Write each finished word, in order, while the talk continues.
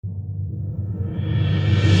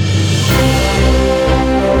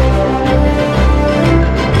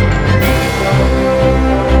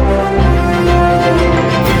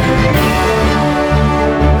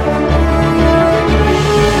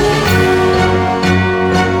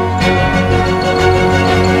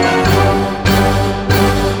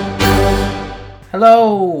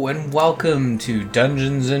Hello and welcome to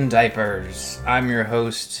Dungeons and Diapers. I'm your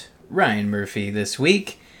host, Ryan Murphy, this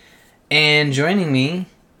week. And joining me,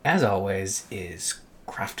 as always, is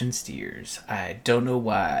Crofton Steers. I don't know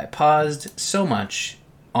why I paused so much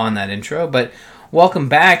on that intro, but welcome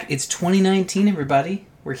back. It's 2019, everybody.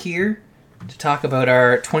 We're here to talk about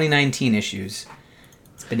our 2019 issues.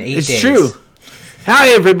 It's been 8 days. It's true. Hi,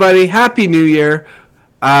 everybody. Happy New Year.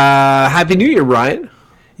 Happy New Year, Ryan.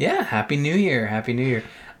 Yeah, Happy New Year. Happy New Year.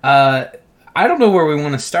 I don't know where we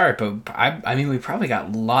want to start, but I mean, we probably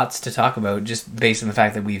got lots to talk about just based on the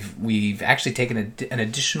fact that we've actually taken an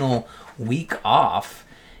additional week off,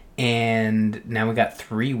 and now we got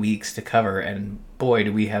 3 weeks to cover, and boy,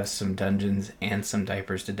 do we have some dungeons and some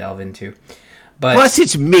diapers to delve into. But plus,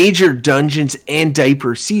 it's major Dungeons and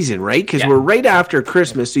Diaper season, right? Because we're right after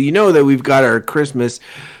Christmas, so you know that we've got our Christmas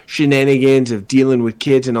shenanigans of dealing with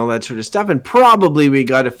kids and all that sort of stuff, and probably we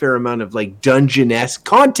got a fair amount of like dungeon-esque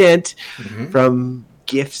content from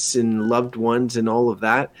gifts and loved ones and all of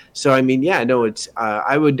that. So I mean, yeah, no, it's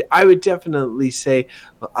I would definitely say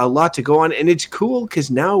a lot to go on, and it's cool because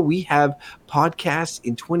now we have podcasts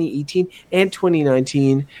in 2018 and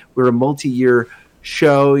 2019. We're a multi-year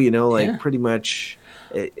show, you know, like pretty much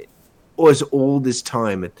as old as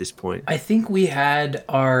time at this point. I think we had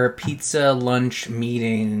our pizza lunch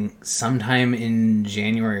meeting sometime in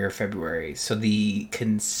January or February. So the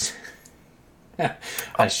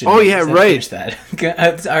I should finish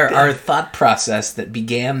that. Our thought process that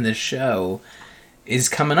began the show is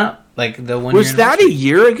coming up. Like the one was that a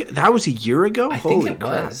year ago? That was a year ago. I think it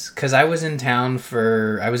was because I was in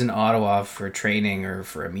Ottawa for training or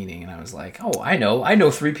for a meeting, and I was like, "Oh, I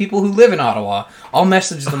know 3 people who live in Ottawa. I'll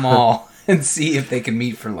message them all and see if they can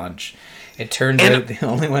meet for lunch." It turned out the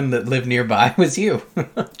only one that lived nearby was you.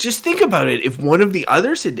 Just think about it. If one of the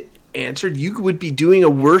others had answered, you would be doing a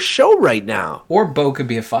worse show right now. Or Bo could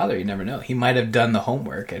be a father. You never know. He might have done the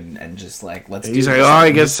homework and just like, let's do He's this. like, oh,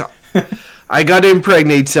 I guess I got to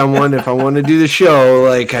impregnate someone if I want to do the show.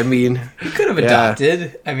 Like, I mean, he could have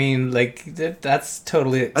adopted. I mean, like that's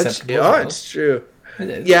totally acceptable. It's true.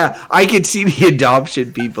 Yeah, I can see the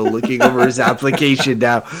adoption people looking over his application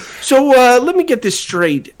now. So let me get this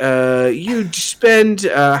straight. You spend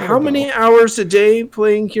how many hours a day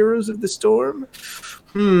playing Heroes of the Storm?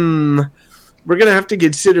 We're gonna have to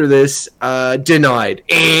consider this denied.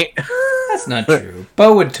 That's not true.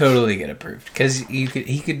 Bo would totally get approved because he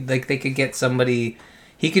could they could get somebody.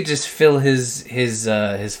 He could just fill his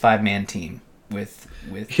 5-man team with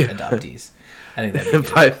adoptees. I think that'd be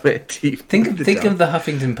 5-man team. Think of the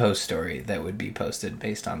Huffington Post story that would be posted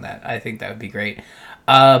based on that. I think that would be great.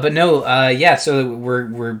 But no, So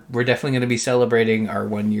we're definitely going to be celebrating our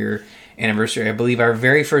 1-year anniversary. I believe our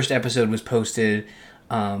very first episode was posted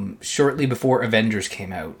shortly before Avengers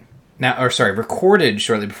came out. Recorded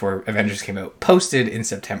shortly before Avengers came out. Posted in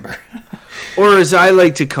September. Or as I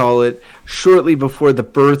like to call it, shortly before the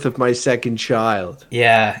birth of my second child.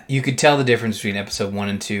 Yeah, you could tell the difference between episode 1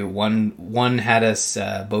 and 2. One had us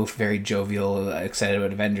both very jovial, excited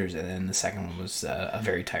about Avengers, and then the second one was a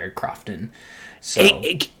very tired Crofton. So.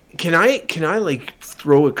 Hey, can I like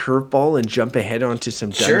throw a curveball and jump ahead onto some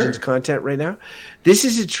Dungeons content right now? This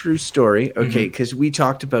is a true story, okay? Because we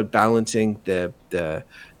talked about balancing the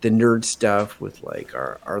nerd stuff with like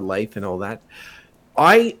our life and all that.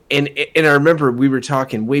 I remember we were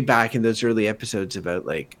talking way back in those early episodes about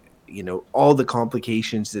like, you know, all the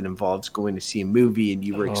complications that involves going to see a movie, and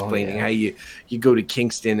you were explaining how you go to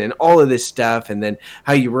Kingston and all of this stuff, and then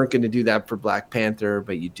how you weren't going to do that for Black Panther,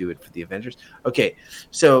 but you do it for the Avengers. Okay,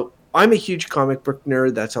 so I'm a huge comic book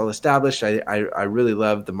nerd. That's all established. I really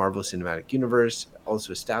love the Marvel Cinematic Universe,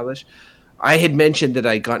 also established. I had mentioned that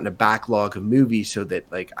I'd gotten a backlog of movies, so that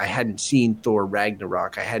like I hadn't seen Thor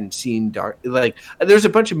Ragnarok, I hadn't seen there's a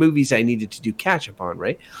bunch of movies I needed to do catch up on,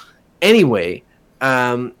 right? Anyway,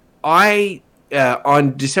 I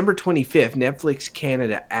on December 25th, Netflix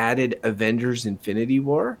Canada added Avengers Infinity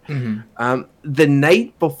War. The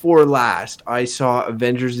night before last, I saw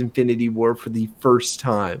Avengers Infinity War for the first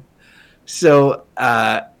time. So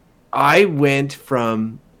I went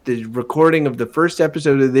from the recording of the first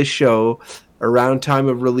episode of this show around time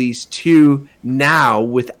of release to now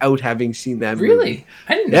without having seen that movie. Really?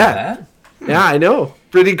 I didn't know that. Yeah, I know.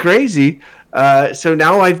 Pretty crazy. So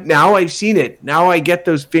now I've seen it. Now I get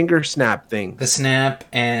those finger snap things. The snap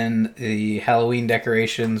and the Halloween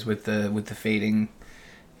decorations with the fading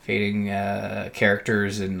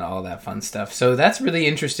characters and all that fun stuff. So that's really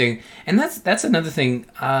interesting. And that's another thing.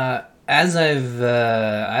 As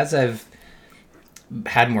I've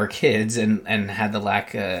had more kids and had the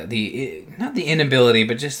lack, not the inability,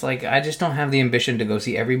 but just like, I just don't have the ambition to go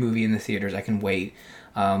see every movie in the theaters. I can wait.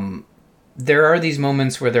 There are these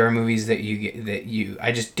moments where there are movies that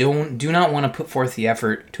I just do not want to put forth the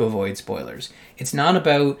effort to avoid spoilers. It's not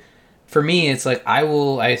about, for me, it's like,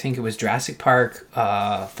 I think it was Jurassic Park,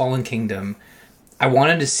 Fallen Kingdom. I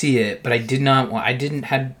wanted to see it, but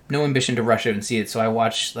had no ambition to rush out and see it. So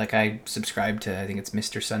I subscribed to, I think it's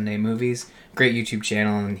Mr. Sunday Movies, great YouTube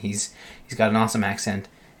channel, and he's got an awesome accent,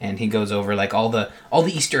 and he goes over like all the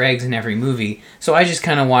Easter eggs in every movie. So I just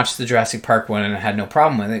kind of watched the Jurassic Park one, and I had no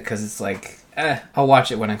problem with it because it's like, I'll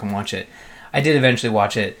watch it when I can watch it. I did eventually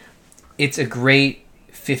watch it. It's a great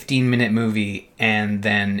 15-minute movie, and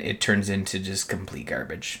then it turns into just complete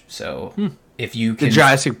garbage. So if you can, the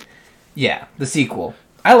Jurassic. Yeah, the sequel.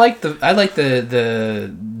 I like the not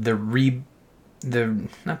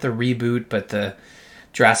the reboot, but the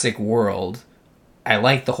Jurassic World. I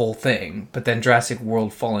like the whole thing, but then Jurassic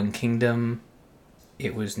World Fallen Kingdom,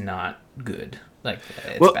 it was not good. Like,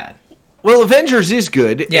 it's bad. Well, Avengers is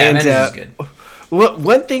good. Yeah, and, Avengers is good.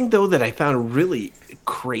 One thing though that I found really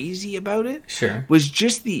crazy about it, was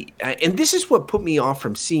just and this is what put me off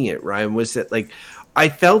from seeing it, Ryan, was that like, I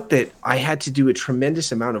felt that I had to do a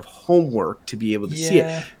tremendous amount of homework to be able to see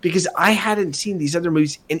it, because I hadn't seen these other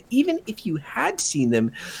movies. And even if you had seen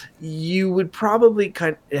them, you would probably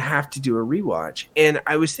kind of have to do a rewatch. And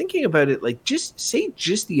I was thinking about it, like, just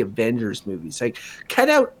the Avengers movies, like cut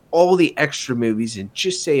out all the extra movies and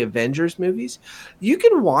just say Avengers movies. You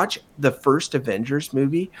can watch the first Avengers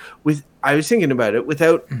movie I was thinking about it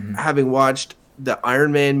without having watched the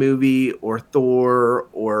Iron Man movie or Thor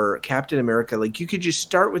or Captain America. Like, you could just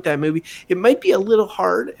start with that movie. It might be a little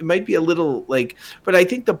hard. It might be a little but I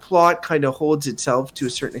think the plot kind of holds itself to a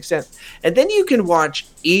certain extent. And then you can watch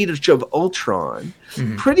Age of Ultron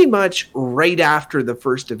pretty much right after the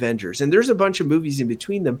first Avengers. And there's a bunch of movies in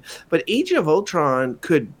between them, but Age of Ultron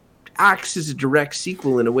acts as a direct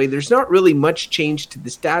sequel in a way. There's not really much change to the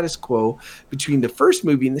status quo between the first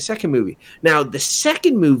movie and the second movie. Now, the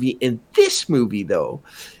second movie and this movie, though,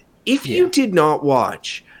 if you did not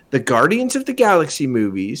watch the Guardians of the Galaxy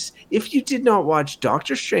movies, if you did not watch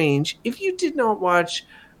Doctor Strange, if you did not watch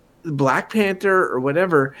Black Panther or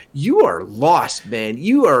whatever, you are lost, man.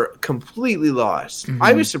 You are completely lost.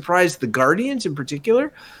 I was surprised the Guardians in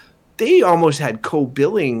particular, they almost had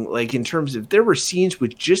co-billing, like, in terms of there were scenes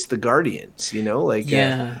with just the Guardians, you know, like.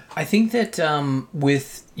 I think that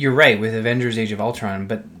you're right with Avengers: Age of Ultron,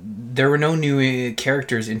 but there were no new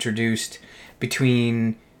characters introduced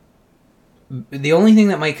between. The only thing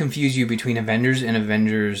that might confuse you between Avengers and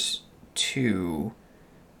Avengers 2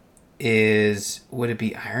 is, would it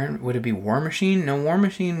be War Machine? No, War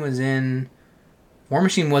Machine wasn't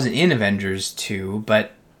in Avengers 2,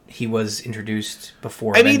 but he was introduced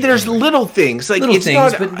before. I mean, there's little things, like little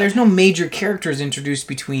things, but there's no major characters introduced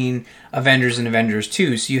between Avengers and Avengers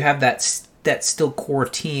 2. So you have that still core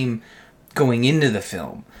team going into the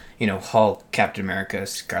film. You know, Hulk, Captain America,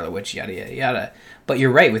 Scarlet Witch, yada yada yada. But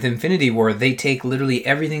you're right, with Infinity War, they take literally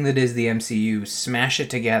everything that is the MCU, smash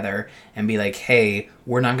it together, and be like, "Hey,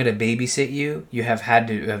 we're not going to babysit you. You have had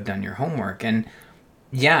to have done your homework." And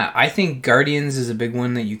yeah, I think Guardians is a big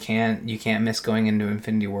one that you can't miss going into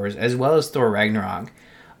Infinity Wars, as well as Thor Ragnarok.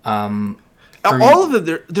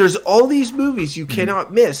 There's all these movies you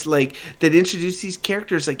cannot miss, like, that introduce these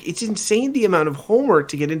characters. Like, it's insane the amount of homework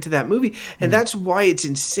to get into that movie, and that's why it's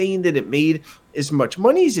insane that it made as much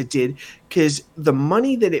money as it did, because the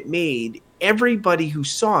money that it made, everybody who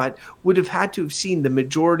saw it would have had to have seen the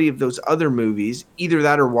majority of those other movies, either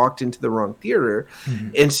that or walked into the wrong theater.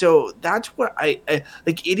 And so that's what I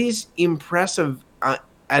like. It is impressive on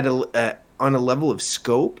a level of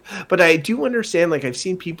scope, but I do understand, like, I've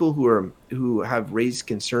seen people who have raised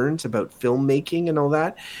concerns about filmmaking and all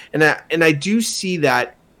that. And I do see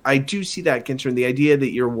that. I do see that concern. The idea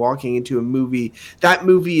that you're walking into a movie, that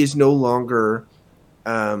movie is no longer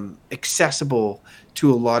accessible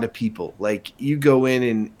to a lot of people. Like, you go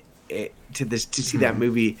in to see that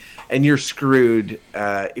movie, and you're screwed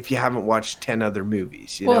if you haven't watched 10 other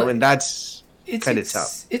movies. You know, and that's kind of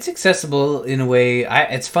tough. It's accessible in a way.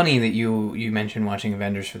 It's funny that you mentioned watching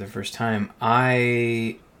Avengers for the first time.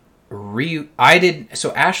 I did.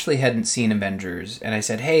 So Ashley hadn't seen Avengers, and I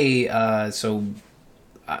said, "Hey, I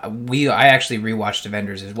actually rewatched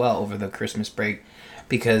Avengers as well over the Christmas break,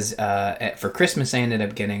 because for Christmas I ended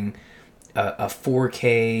up getting a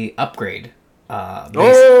 4K upgrade.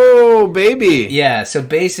 Oh, baby! Yeah, so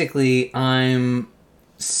basically we're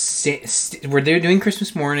there doing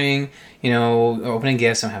Christmas morning, you know, opening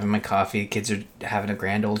gifts, I'm having my coffee, kids are having a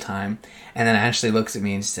grand old time, and then Ashley looks at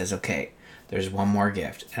me and says, "Okay, there's one more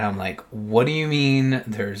gift. And I'm like, what do you mean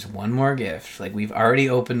there's one more gift? Like, we've already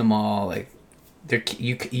opened them all. Like,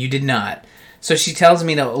 you did not. So she tells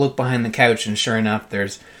me to look behind the couch, and sure enough,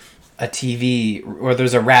 there's a TV, or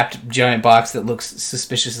there's a wrapped giant box that looks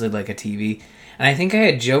suspiciously like a TV. And I think I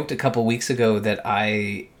had joked a couple weeks ago that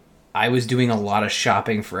I was doing a lot of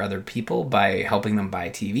shopping for other people by helping them buy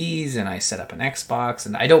TVs, and I set up an Xbox,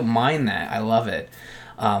 and I don't mind that. I love it.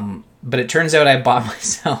 But it turns out I bought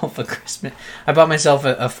myself a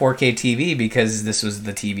 4K TV because this was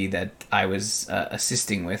the TV that I was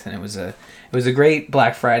assisting with, and it was a great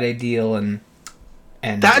Black Friday deal, and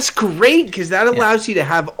that's great because that allows you to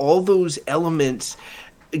have all those elements.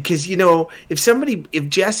 Because, you know, if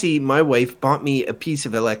Jessie, my wife, bought me a piece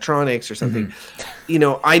of electronics or something, you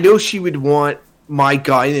know, I know she would want my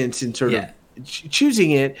guidance in sort of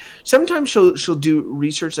choosing it. Sometimes she'll do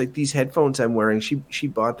research, like these headphones I'm wearing. She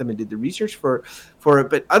bought them and did the research for it.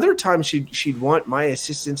 But other times she'd want my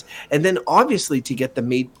assistance, and then obviously to get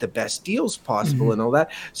the best deals possible and all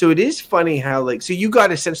that. So it is funny how, like, so you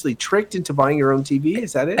got essentially tricked into buying your own TV.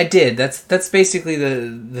 Is that it? I did. That's basically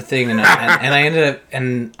the thing, and I ended up,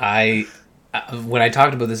 and when I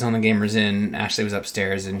talked about this on the Gamers Inn, Ashley was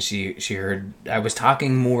upstairs, and she heard I was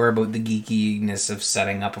talking more about the geekiness of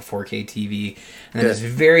setting up a 4K TV, and that it's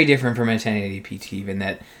very different from a 1080p TV in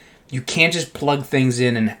that you can't just plug things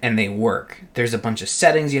in and they work. There's a bunch of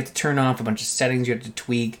settings you have to turn off, a bunch of settings you have to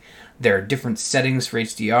tweak. There are different settings for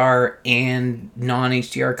HDR and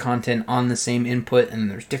non-HDR content on the same input, and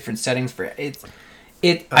there's different settings for it.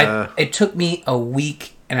 It took me a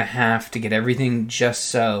week and a half to get everything just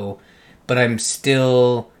so. But I'm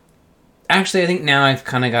still... Actually, I think now I've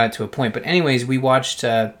kind of got it to a point. But anyways, we watched...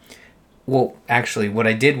 well, actually, what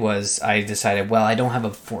I did was I decided, well, I don't have a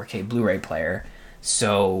 4K Blu-ray player.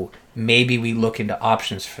 So maybe we look into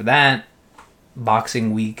options for that.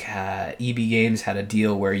 Boxing Week, EB Games had a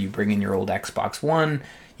deal where you bring in your old Xbox One.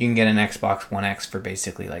 You can get an Xbox One X for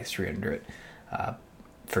basically like $300.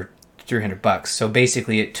 For $300. So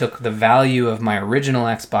basically, it took the value of my original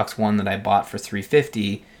Xbox One that I bought for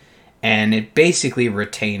 $350, and it basically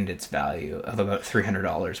retained its value of about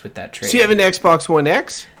 $300 with that trade. So you have an Xbox One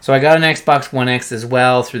X? So I got an Xbox One X as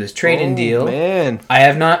well through this trade-in deal. Man. I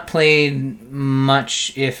have not played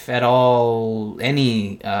much, if at all,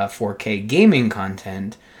 any 4K gaming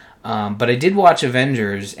content. But I did watch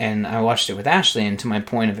Avengers, and I watched it with Ashley, and to my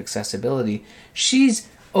point of accessibility, she's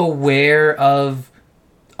aware of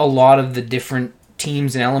a lot of the different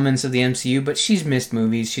teams and elements of the MCU, but she's missed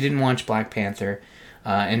movies. She didn't watch Black Panther.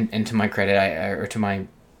 And to my credit, I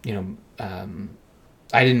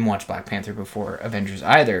didn't watch Black Panther before Avengers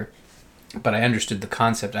either, but I understood the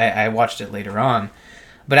concept. I watched it later on,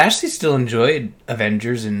 but Ashley still enjoyed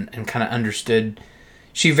Avengers and kind of understood.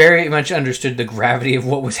 She very much understood the gravity of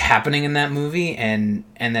what was happening in that movie, and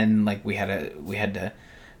then like we had a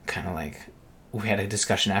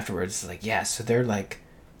discussion afterwards. Like, yeah, so they're like.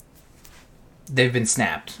 They've been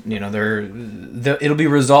snapped. You know, it'll be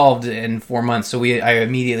resolved in 4 months. So I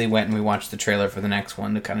immediately went and we watched the trailer for the next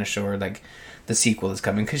one to kind of show her like the sequel is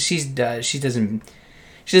coming, because she doesn't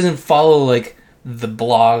follow like the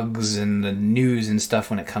blogs and the news and stuff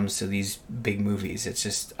when it comes to these big movies. It's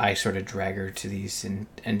just I sort of drag her to these,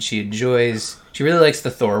 and she really likes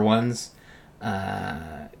the Thor ones,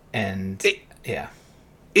 and yeah.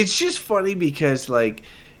 It's just funny because like.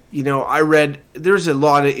 You know, I read there's a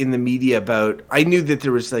lot in the media about. I knew that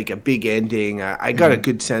there was like a big ending. I got a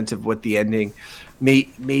good sense of what the ending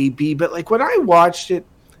may be, but like when I watched it,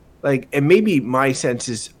 like, and maybe my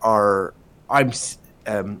senses are,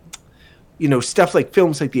 you know, stuff like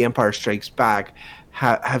films like The Empire Strikes Back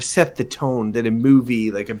have set the tone that a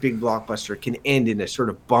movie like a big blockbuster can end in a sort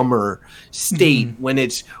of bummer state when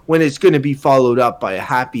it's going to be followed up by a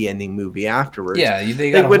happy ending movie afterwards. Yeah,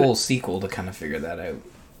 they got a whole sequel to kind of figure that out.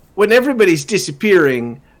 When everybody's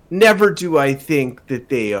disappearing, never do I think that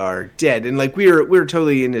they are dead. And like we're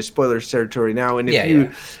totally into spoilers territory now. And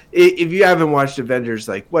if you haven't watched Avengers,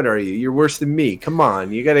 like what are you? You're worse than me. Come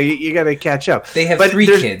on, you gotta catch up. They have 3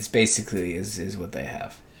 kids, basically, is what they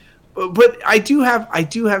have. But I do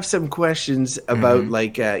have some questions about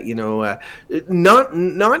like not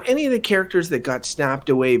any of the characters that got snapped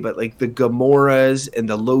away, but like the Gamoras and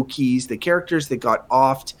the Lokis, the characters that got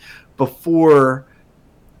offed before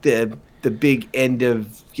the big end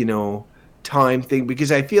of, you know, time thing,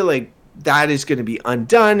 because I feel like that is going to be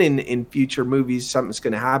undone in future movies. Something's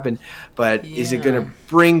going to happen, but is it going to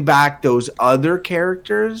bring back those other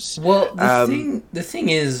characters? Well, the thing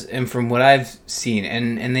is, and from what I've seen,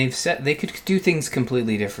 and they've said they could do things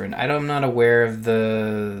completely different. I'm not aware of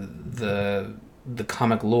the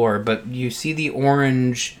comic lore, but you see the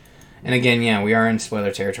orange and again, yeah, we are in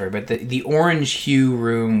spoiler territory, but the orange hue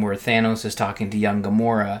room where Thanos is talking to young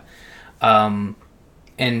Gamora,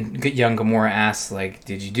 and young Gamora asks, like,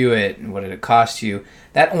 did you do it? And what did it cost you?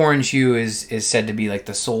 That orange hue is said to be like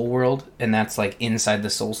the soul world, and that's like inside the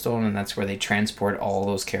soul stone, and that's where they transport all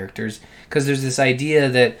those characters. Because there's this idea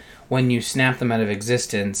that when you snap them out of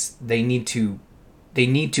existence, they need to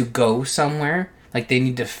go somewhere. Like, they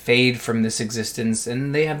need to fade from this existence,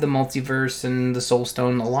 and they have the multiverse and the soul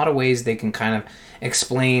stone. A lot of ways they can kind of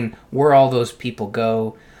explain where all those people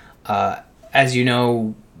go. As you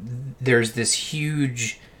know, there's this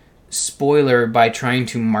huge spoiler by trying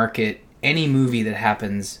to market any movie that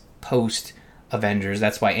happens post Avengers.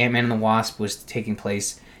 That's why Ant-Man and the Wasp was taking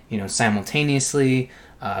place, simultaneously.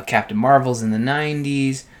 Captain Marvel's in the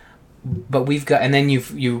 90s. But we've got, and then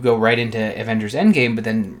you go right into Avengers Endgame, but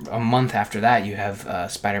then a month after that you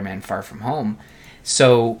have Spider-Man Far From Home.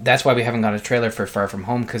 So that's why we haven't got a trailer for Far From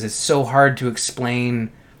Home, because it's so hard to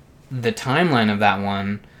explain the timeline of that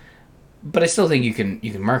one. But I still think you can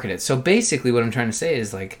market it. So basically what I'm trying to say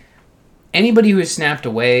is, like, anybody who is snapped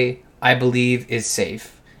away, I believe, is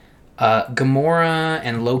safe. Gamora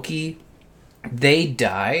and Loki, they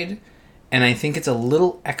died, and I think it's a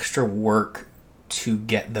little extra work to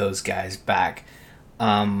get those guys back.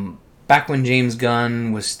 Back when James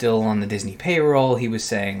Gunn was still on the Disney payroll, he was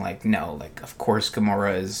saying, like, no, like, of course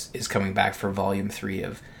Gamora is coming back for Volume 3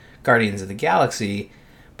 of Guardians of the Galaxy.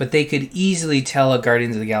 But they could easily tell a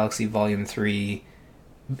Guardians of the Galaxy Volume 3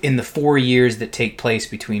 in the 4 years that take place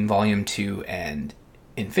between Volume 2 and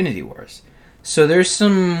Infinity Wars. So there's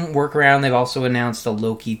some workaround. They've also announced a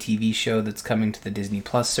Loki TV show that's coming to the Disney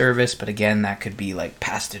Plus service, but again, that could be like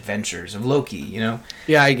past adventures of Loki,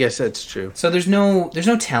 Yeah, I guess that's true. So there's no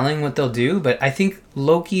telling what they'll do, but I think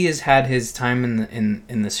Loki has had his time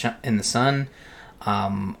in the sun.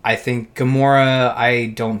 I think Gamora,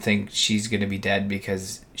 I don't think she's going to be dead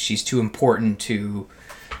because she's too important to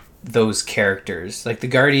those characters. Like, the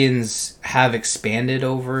Guardians have expanded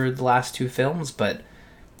over the last 2 films, but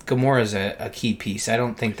Gamora's a key piece. I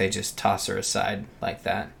don't think they just toss her aside like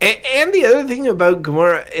that. And the other thing about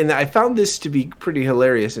Gamora, and I found this to be pretty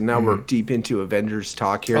hilarious, and now we're deep into Avengers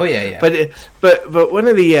talk here. Oh, yeah. But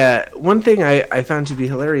one thing I found to be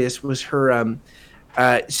hilarious was her...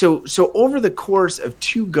 So over the course of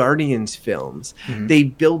 2 Guardians films, they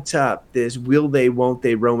built up this will they, won't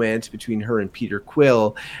they romance between her and Peter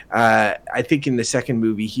Quill. I think in the second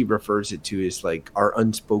movie, he refers it to as like our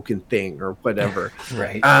unspoken thing or whatever.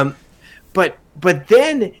 Right. But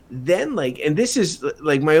then like, and this is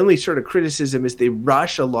like my only sort of criticism is they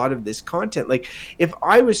rush a lot of this content. Like, if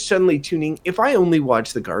I was suddenly if I only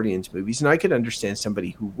watched the Guardians movies, and I could understand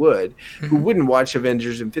somebody who wouldn't watch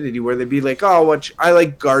Avengers Infinity War, they'd be like, oh, I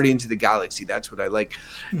like Guardians of the Galaxy. That's what I like.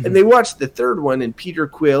 And they watched the third one, and Peter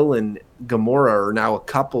Quill and Gamora are now a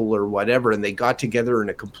couple or whatever, and they got together in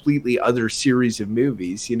a completely other series of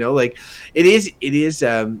movies. Like, it is.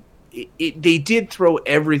 They did throw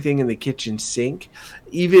everything in the kitchen sink,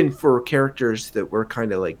 even for characters that were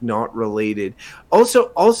kind of like not related. Also,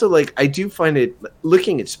 like, I do find it,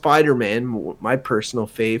 looking at Spider-Man, my personal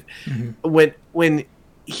fave, when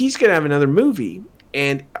he's gonna have another movie,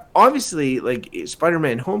 and obviously, like,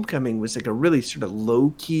 Spider-Man Homecoming was like a really sort of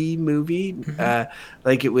low-key movie.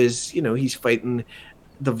 Like, it was, he's fighting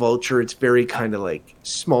the Vulture. It's very kind of like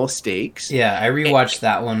small stakes. Yeah, I rewatched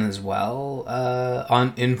that one as well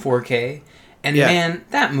in 4K, and man,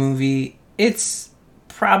 that movie, it's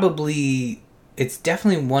definitely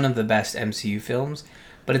one of the best MCU films,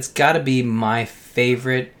 but it's got to be my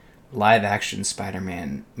favorite live action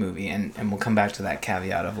Spider-Man movie, and we'll come back to that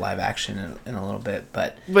caveat of live action in a little bit.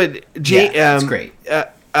 But it's great.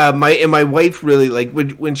 My wife really, like,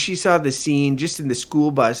 when she saw the scene just in the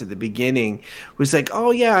school bus at the beginning, was like,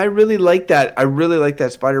 oh yeah, I really like that. I really like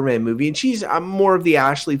that Spider-Man movie. And I'm more of the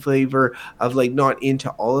Ashley flavor of, like, not into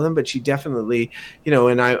all of them, but she definitely,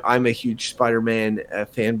 and I'm a huge Spider-Man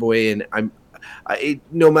fanboy, and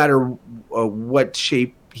no matter what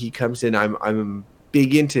shape he comes in, I'm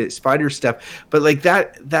big into Spider stuff. But like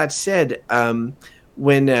that said,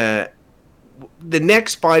 when the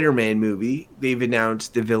next Spider-Man movie, they've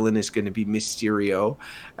announced the villain is going to be Mysterio,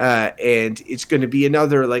 and it's going to be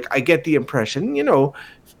another, like, I get the impression,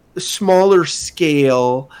 smaller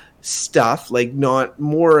scale stuff, like not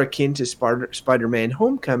more akin to Spider-Man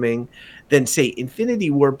Homecoming than, say,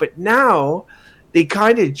 Infinity War. But now they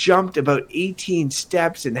kind of jumped about 18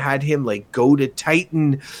 steps and had him, like, go to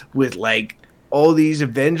Titan with, like, all these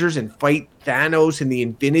Avengers and fight Thanos and the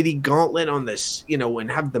Infinity Gauntlet on this, and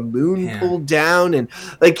have the moon pulled down, and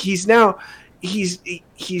like he's now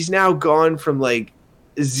gone from, like,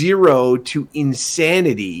 zero to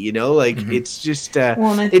insanity, you know, like it's just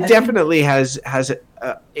it definitely has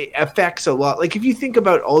it affects a lot. Like if you think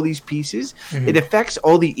about all these pieces, it affects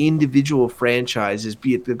all the individual franchises,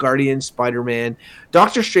 be it the Guardians, Spider-Man,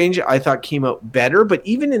 Doctor Strange. I thought came out better, but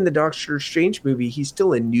even in the Doctor Strange movie, he's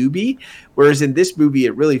still a newbie, whereas in this movie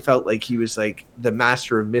it really felt like he was like the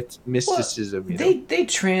master of mysticism. Well, they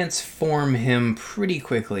transform him pretty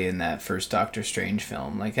quickly in that first Doctor Strange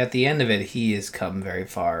film. Like at the end of it, he has come very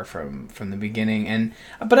far from the beginning.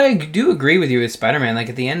 But I do agree with you with Spider-Man. Like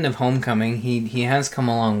at the end of Homecoming, he has come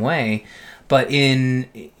a long way, but in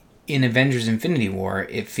Avengers Infinity War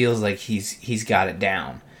it feels like he's got it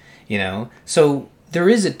down, you know. So there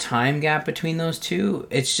is a time gap between those two.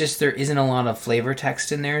 It's just there isn't a lot of flavor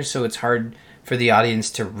text in there, so it's hard for the audience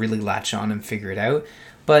to really latch on and figure it out.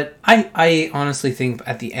 But I honestly think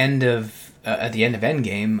at the end of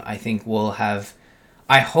Endgame,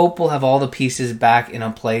 I hope we'll have all the pieces back in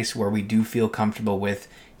a place where we do feel comfortable with,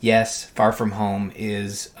 yes, Far From Home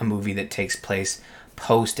is a movie that takes place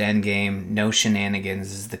post Endgame, no shenanigans,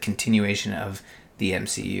 this is the continuation of the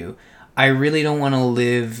MCU. I really don't want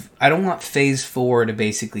I don't want Phase 4 to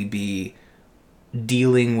basically be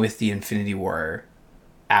dealing with the Infinity War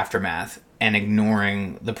aftermath and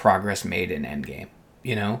ignoring the progress made in Endgame,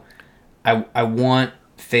 you know? I want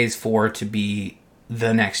Phase 4 to be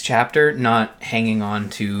the next chapter, not hanging on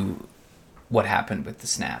to what happened with the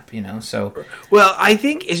snap, you know? So, well, I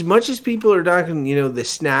think as much as people are talking, you know, the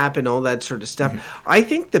snap and all that sort of stuff, I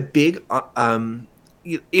think the big,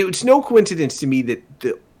 it's no coincidence to me that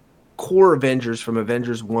the core Avengers from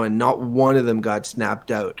Avengers 1, not one of them got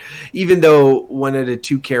snapped out. Even though one of the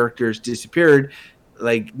two characters disappeared,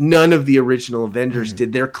 like none of the original Avengers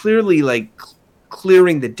did. They're clearly like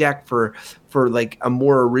clearing the deck for like a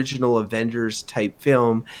more original Avengers type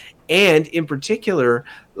film. And in particular,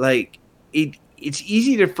 like it's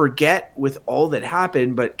easy to forget with all that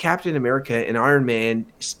happened, but Captain America and Iron Man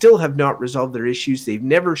still have not resolved their issues. They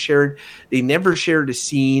never shared a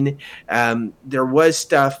scene. There was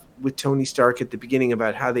stuff with Tony Stark at the beginning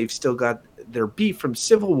about how they've still got their beef from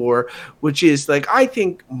Civil War, which is like, I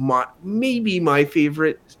think maybe my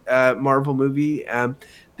favorite Marvel movie,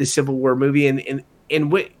 the Civil War movie. And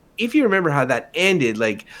if you remember how that ended,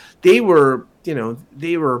 like they were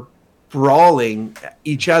brawling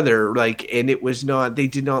each other, like, and they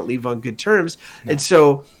did not leave on good terms. No. And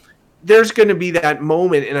so there's going to be that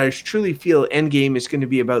moment, and I truly feel Endgame is going to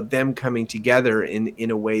be about them coming together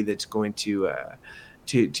in a way that's going to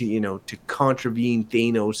contravene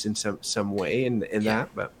Thanos in some way in that.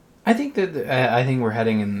 But I think we're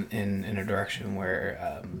heading in a direction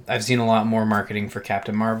where I've seen a lot more marketing for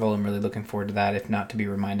Captain Marvel. I'm really looking forward to that, if not to be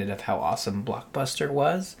reminded of how awesome Blockbuster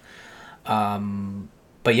was.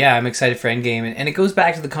 But yeah, I'm excited for Endgame. And it goes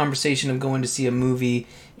back to the conversation of going to see a movie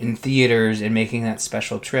in theaters and making that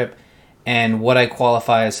special trip. And what I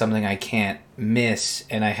qualify as something I can't miss.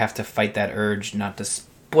 And I have to fight that urge not to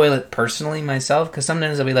spoil it personally myself. Because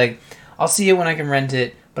sometimes I'll be like, I'll see it when I can rent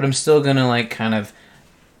it. But I'm still going to like kind of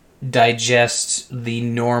digest the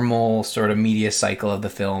normal sort of media cycle of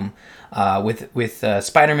the film. With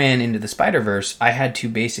Spider-Man Into the Spider-Verse, I had to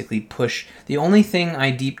basically push. The only thing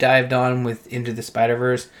I deep dived on with Into the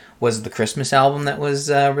Spider-Verse was the Christmas album that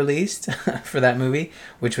was released for that movie,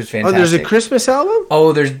 which was fantastic. Oh, there's a Christmas album?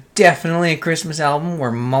 Oh, there's definitely a Christmas album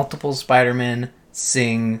where multiple Spider-Men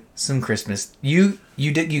sing some Christmas. You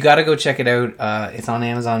got to go check it out. It's on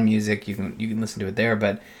Amazon Music. You can listen to it there.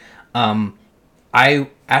 But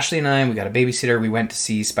Ashley and I, we got a babysitter. We went to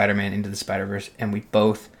see Spider-Man Into the Spider-Verse, and we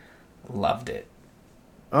both loved it.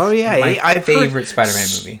 Oh yeah, my favorite Spider-Man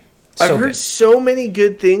movie. I've heard so many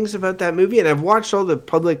good things about that movie, and I've watched all the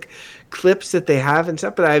public clips that they have and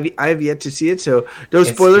stuff, but I have yet to see it, so no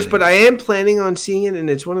spoilers. But I am planning on seeing it, and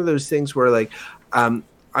it's one of those things where like I'm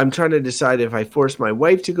trying to decide if I force my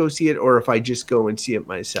wife to go see it or if I just go and see it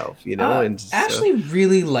myself. You know, and Ashley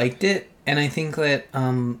really liked it, and I think that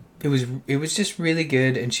it was just really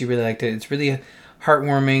good, and she really liked it. It's really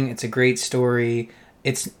heartwarming. It's a great story.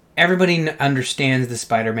 Everybody understands the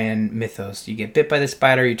Spider-Man mythos. You get bit by the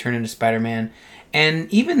spider, you turn into Spider-Man.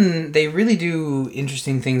 And even they really do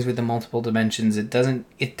interesting things with the multiple dimensions.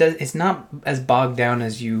 It's not as bogged down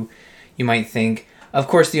as you might think. Of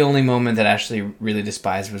course, the only moment that Ashley really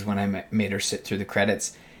despised was when I made her sit through the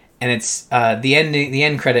credits. And it's the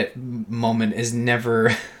end credit moment is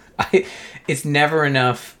never it's never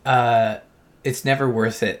enough. It's never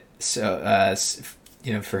worth it. So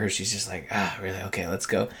for her, she's just like, really? Okay, let's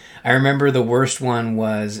go. I remember the worst one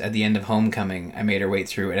was at the end of Homecoming. I made her wait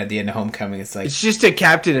through, and at the end of Homecoming, it's like... It's just a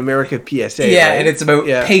Captain America PSA, yeah, right? And it's about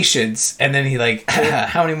patience. And then he like,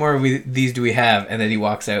 how many more of these do we have? And then he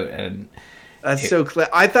walks out and... That's so clear.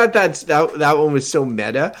 I thought that one was so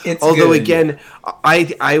meta. It's Although good. Again,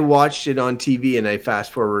 I watched it on TV and I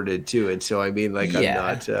fast forwarded to it. So I mean, like, I'm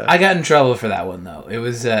not. I got in trouble for that one though. It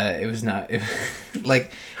was not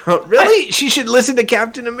like. Really, she should listen to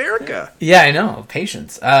Captain America. Yeah, I know.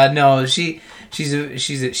 Patience. No, she's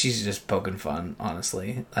just poking fun.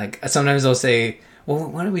 Honestly, like sometimes they'll say,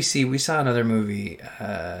 "Well, what did we see? We saw another movie."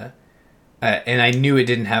 And I knew it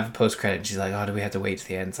didn't have a post-credit. She's like, oh, do we have to wait to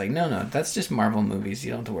the end? It's like, no, that's just Marvel movies. You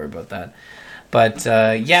don't have to worry about that. But,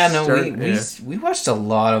 we watched a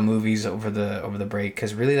lot of movies over the break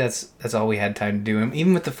because really that's all we had time to do. And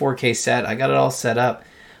even with the 4K set, I got it all set up.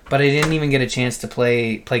 But I didn't even get a chance to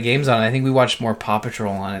play games on it. I think we watched more Paw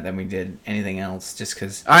Patrol on it than we did anything else, just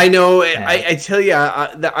because... I know. Yeah. I tell you,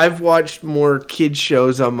 I've watched more kids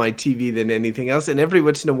shows on my TV than anything else. And every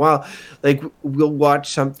once in a while, like, we'll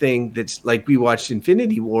watch something that's like we watched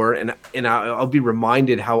Infinity War, and I'll be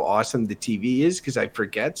reminded how awesome the TV is because I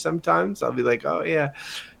forget sometimes. I'll be like, oh, yeah.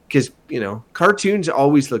 Because, cartoons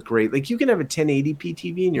always look great. Like, you can have a 1080p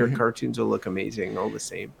TV and your cartoons will look amazing all the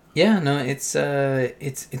same. Yeah, no, it's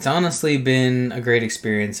honestly been a great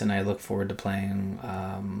experience, and I look forward to playing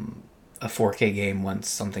a 4K game once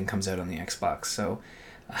something comes out on the Xbox. So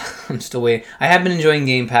I'm still waiting. I have been enjoying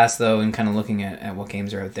Game Pass though, and kind of looking at what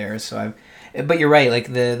games are out there. So but you're right.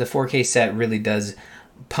 Like the 4K set really does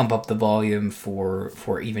pump up the volume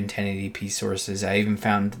for even 1080p sources. I even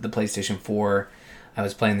found the PlayStation 4. I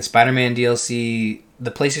was playing the Spider-Man DLC.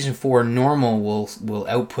 The PlayStation 4 normal will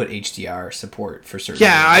output HDR support for certain.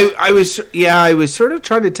 Yeah, games. I was sort of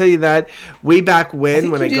trying to tell you that way back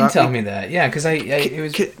when I didn't tell me that. Yeah, because it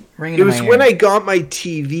was ringing. It was when I got my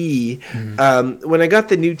TV. When I got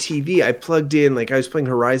the new TV, I plugged in, like I was playing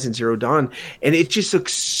Horizon Zero Dawn, and it just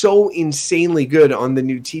looks so insanely good on the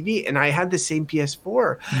new TV. And I had the same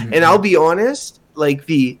PS4, and I'll be honest, like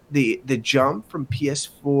the jump from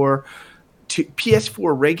PS4 to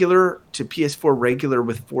PS4 regular to PS4 regular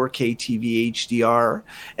with 4K TV HDR,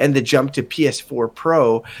 and the jump to PS4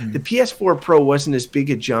 Pro. The PS4 Pro wasn't as big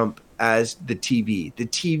a jump as the TV. The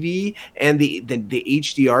TV and the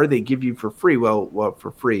HDR they give you for free. Well,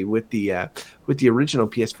 for free with the original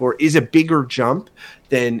PS4 is a bigger jump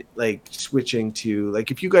than like switching to,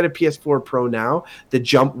 like, if you got a PS4 Pro now, the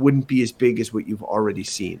jump wouldn't be as big as what you've already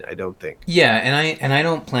seen, I don't think. Yeah, and I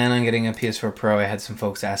don't plan on getting a PS4 Pro. I had some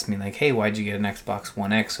folks ask me like, "Hey, why'd you get an Xbox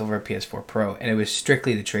One X over a PS4 Pro?" And it was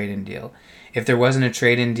strictly the trade-in deal. If there wasn't a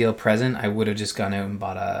trade-in deal present, I would have just gone out and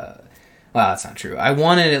bought a... Well, that's not true. I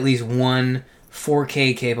wanted at least one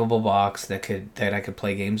 4K capable box that I could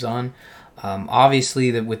play games on.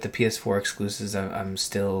 Obviously, with the PS4 exclusives, I'm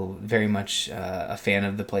still very much a fan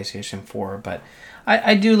of the PlayStation 4, but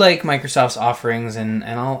I do like Microsoft's offerings, and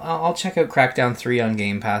I'll check out Crackdown 3 on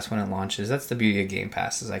Game Pass when it launches. That's the beauty of Game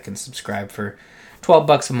Pass, is I can subscribe for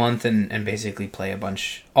 $12 a month and basically play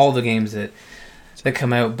all the games that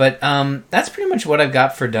come out. But that's pretty much what I've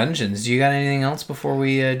got for Dungeons. Do you got anything else before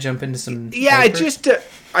we jump into some... Yeah,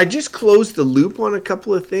 I just closed the loop on a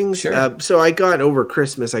couple of things. Sure. So I got, over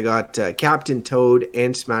Christmas, I got Captain Toad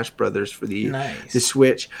and Smash Brothers for the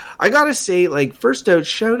Switch. I gotta say, like, first out,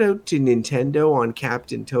 shout out to Nintendo on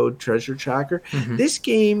Captain Toad Treasure Tracker. This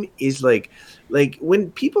game is like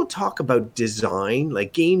when people talk about design,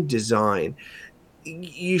 like game design,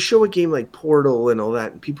 you show a game like Portal and all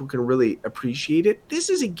that, and people can really appreciate it.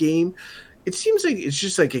 This is a game, it seems like it's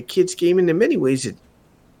just like a kid's game, and in many ways it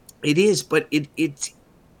is, but it's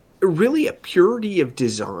really a purity of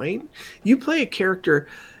design. You play a character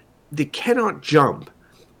that cannot jump,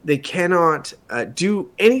 they cannot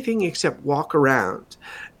do anything except walk around,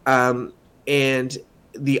 and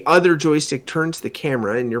the other joystick turns the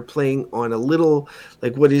camera, and you're playing on a little,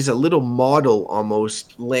 like, what is a little model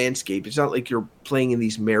almost landscape. It's not like you're playing in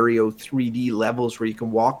these Mario 3D levels where you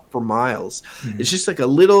can walk for miles. It's just like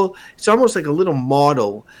it's almost like a little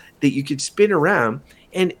model that you could spin around,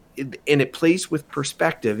 and it plays with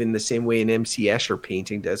perspective in the same way an MC Escher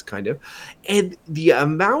painting does, kind of. And the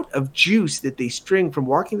amount of juice that they string from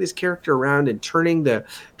walking this character around and turning the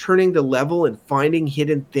level and finding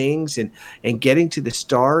hidden things and getting to the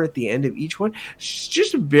star at the end of each one, it's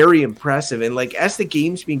just very impressive. And like, as the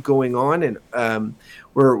game's been going on, and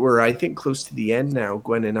we're I think close to the end now.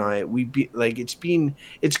 Gwen and I,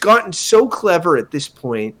 it's gotten so clever at this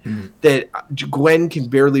point that Gwen can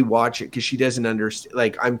barely watch it because she doesn't understand.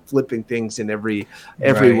 Like I'm flipping things in every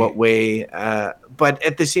what way. But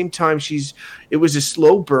at the same time, it was a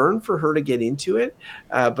slow burn for her to get into it.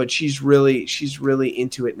 But she's really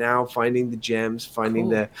into it now, finding the gems, finding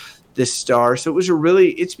the star. So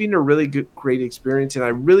it's been a really great experience, and I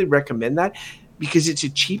really recommend that because it's a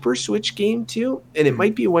cheaper Switch game too, and it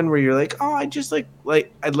might be one where you're like, oh, I just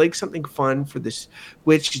I'd like something fun for this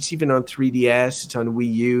Switch. It's even on 3DS, it's on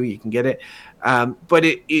Wii U, you can get it. But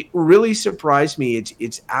it really surprised me.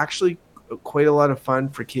 It's actually quite a lot of fun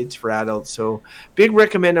for kids, for adults. So big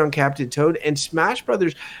recommend on Captain Toad. And Smash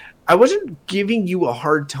Brothers, I wasn't giving you a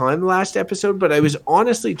hard time last episode, but I was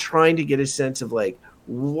honestly trying to get a sense of like,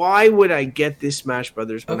 why would I get this Smash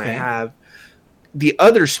Brothers when I have the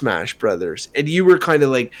other Smash Brothers? And you were kind of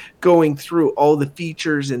like going through all the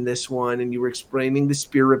features in this one, and you were explaining the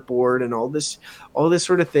spirit board and all this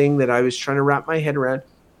sort of thing that I was trying to wrap my head around.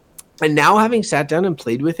 And now, having sat down and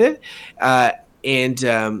played with it,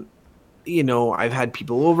 you know, I've had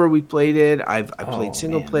people over, we played it. I've played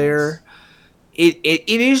single player.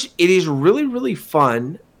 Nice. It is really, really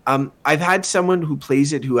fun. I've had someone who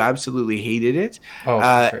plays it who absolutely hated it.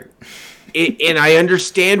 And I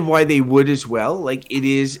understand why they would as well. Like, it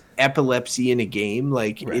is epilepsy in a game.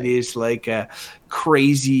 Like, it is like a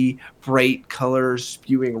crazy, bright colors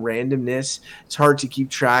spewing randomness. It's hard to keep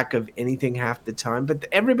track of anything half the time. But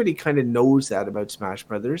everybody kind of knows that about Smash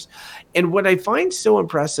Brothers. And what I find so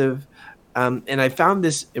impressive, and I found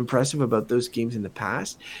this impressive about those games in the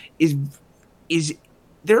past, is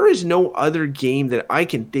there is no other game that I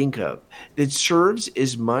can think of that serves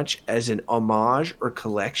as much as an homage or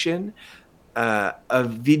collection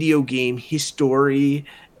of video game history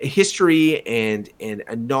and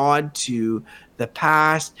a nod to the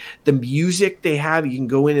past. The music they have, you can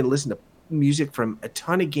go in and listen to music from a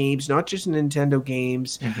ton of games, not just Nintendo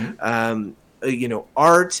games. You know,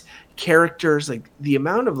 art, characters, like the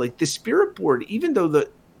amount of like the spirit board, even though the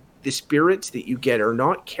spirits that you get are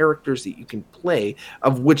not characters that you can play,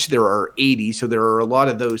 of which there are 80, so there are a lot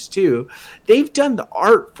of those too. They've done the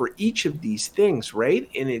art for each of these things, right?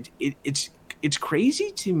 And it's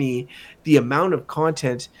crazy to me the amount of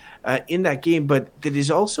content in that game, but that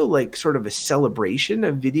is also like sort of a celebration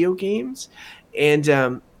of video games.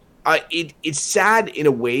 And it's sad in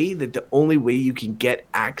a way that the only way you can get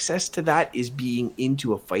access to that is being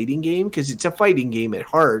into a fighting game, because it's a fighting game at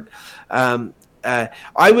heart.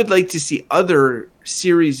 I would like to see other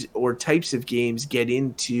series or types of games get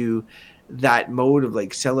into that mode of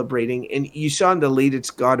like celebrating. And you saw in the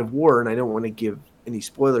latest God of War, and I don't want to give any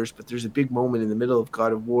spoilers, but there's a big moment in the middle of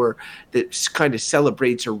God of War that kind of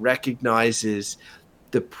celebrates or recognizes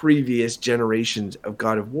the previous generations of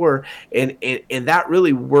God of War, and that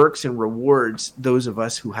really works and rewards those of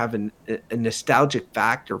us who have a nostalgic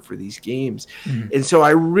factor for these games. And so I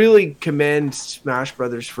really commend Smash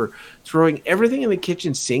Brothers for throwing everything in the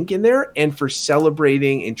kitchen sink in there, and for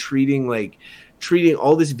celebrating and treating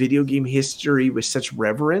all this video game history with such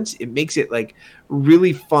reverence. It makes it like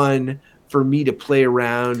really fun for me to play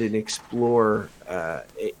around and explore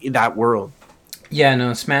in that world. Yeah,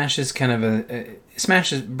 no, Smash is kind of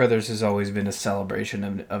Smash Brothers has always been a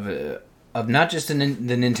celebration of not just the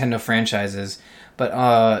Nintendo franchises, but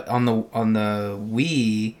on the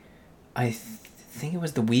Wii, I think it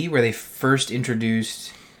was the Wii where they first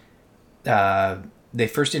introduced third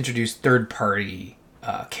party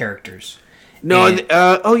characters. No, the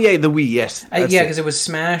Wii, yes. Because it was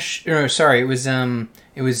Smash. No, sorry,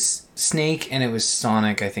 it was Snake and it was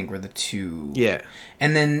Sonic, I think, were the two. Yeah.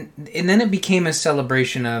 And then it became a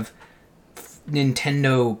celebration of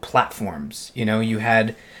Nintendo platforms. You know, you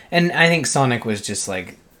had, and I think Sonic was just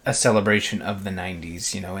like a celebration of the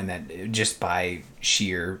 90s, you know, and that just by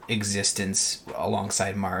sheer existence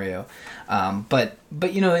alongside Mario. But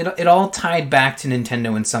you know, it all tied back to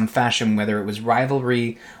Nintendo in some fashion, whether it was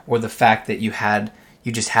rivalry or the fact that you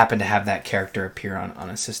just happened to have that character appear on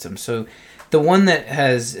a system. So the one that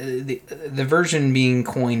has the version being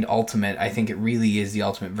coined Ultimate, I think it really is the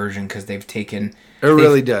Ultimate version, because they've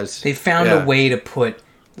found a way to put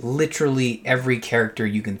literally every character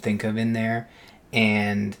you can think of in there,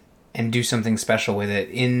 and do something special with it.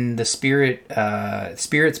 In the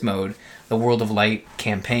Spirits mode, the World of Light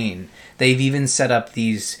campaign, they've even set up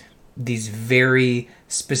these very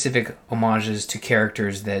specific homages to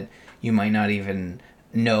characters that you might not even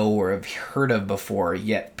know or have heard of before,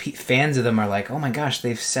 yet fans of them are like, oh my gosh,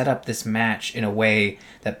 they've set up this match in a way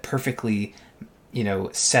that perfectly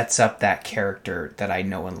sets up that character that I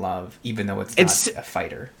know and love, even though it's not a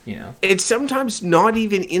fighter, It's sometimes not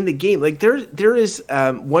even in the game. Like there is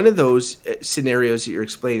one of those scenarios that you're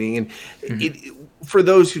explaining, and for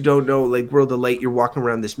those who don't know, like World of Light, you're walking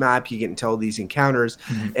around this map, you get into all these encounters,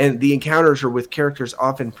 and the encounters are with characters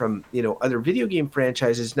often from, other video game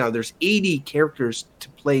franchises. Now there's 80 characters to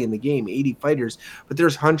play in the game, 80 fighters, but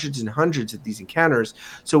there's hundreds and hundreds of these encounters.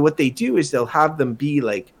 So what they do is they'll have them be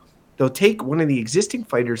like, they'll take one of the existing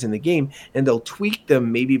fighters in the game and they'll tweak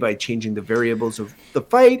them, maybe by changing the variables of the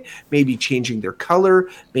fight, maybe changing their color,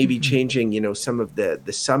 maybe changing, some of the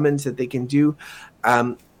summons that they can do,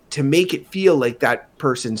 to make it feel like that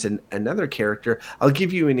person's another character. I'll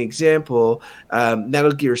give you an example.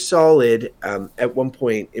 Metal Gear Solid, at one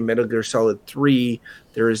point in Metal Gear Solid 3,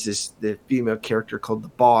 there is the female character called the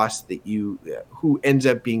Boss that who ends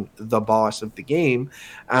up being the boss of the game.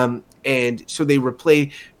 And so they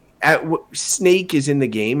replay... Snake is in the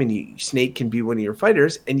game, and Snake can be one of your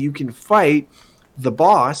fighters, and you can fight the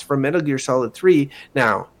boss from Metal Gear Solid 3.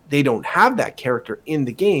 Now, they don't have that character in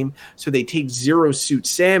the game, so they take Zero Suit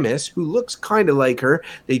Samus, who looks kind of like her.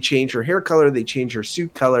 They change her hair color, they change her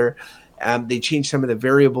suit color, they change some of the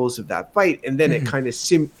variables of that fight, and then it kind of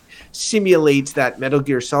simulates that Metal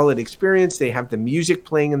Gear Solid experience. They have the music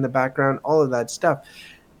playing in the background, all of that stuff.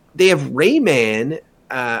 They have Rayman,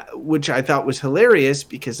 which I thought was hilarious,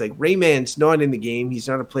 because like Rayman's not in the game. He's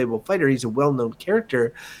not a playable fighter. He's a well-known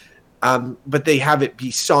character. But they have it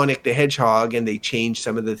be Sonic the Hedgehog, and they change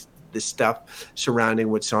some of the stuff surrounding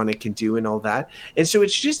what Sonic can do and all that. And so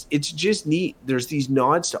it's just neat. There's these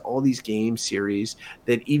nods to all these game series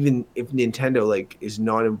that even if Nintendo like is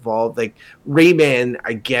not involved, like Rayman,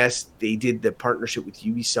 I guess they did the partnership with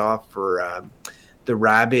Ubisoft for the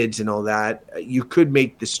Rabbids and all that. You could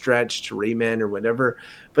make the stretch to Rayman or whatever,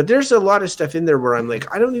 but there's a lot of stuff in there where I'm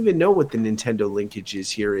like, I don't even know what the Nintendo linkage is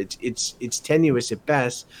here. It's tenuous at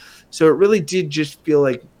best. So it really did just feel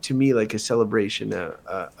like, to me, like a celebration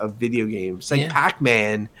of video games. Like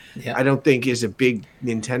Pac-Man, I don't think is a big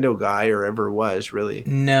Nintendo guy or ever was, really.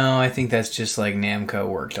 No, I think that's just like Namco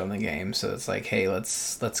worked on the game, so it's like, hey,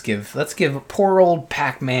 let's give poor old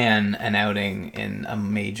Pac-Man an outing in a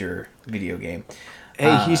major video game.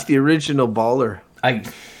 Hey, he's the original baller.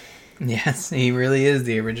 Yes, he really is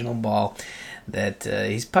the original ball.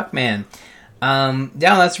 He's Puck-Man. Yeah,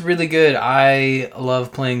 that's really good. I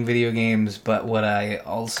love playing video games, but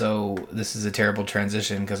this is a terrible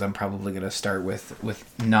transition because I'm probably going to start with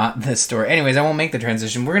not this story. Anyways, I won't make the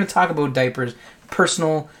transition. We're going to talk about diapers,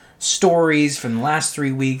 personal stories from the last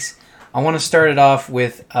 3 weeks. I want to start it off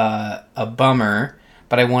with a bummer,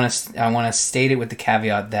 but I want to state it with the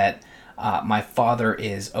caveat that my father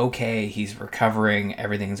is okay. He's recovering.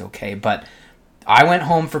 Everything's okay. But I went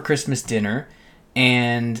home for Christmas dinner,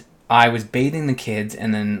 and I was bathing the kids,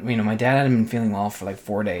 and then, my dad hadn't been feeling well for like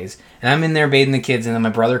 4 days, and I'm in there bathing the kids, and then my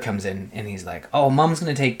brother comes in, and he's like, oh, Mom's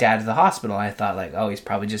going to take Dad to the hospital. I thought, like, oh, he's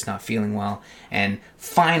probably just not feeling well, and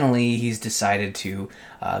finally he's decided to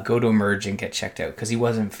go to Emerge and get checked out, because he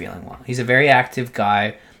wasn't feeling well. He's a very active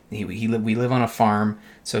guy. We live on a farm,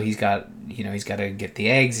 so he's got to get the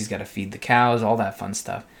eggs, he's got to feed the cows, all that fun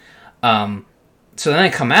stuff. So then I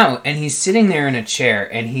come out, and he's sitting there in a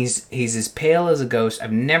chair, and he's as pale as a ghost.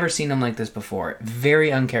 I've never seen him like this before.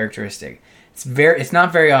 Very uncharacteristic. It's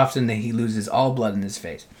not very often that he loses all blood in his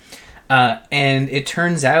face. And it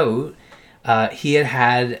turns out he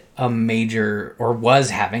had a major, or was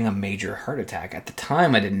having a major heart attack. At the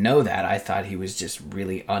time, I didn't know that. I thought he was just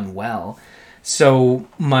really unwell. So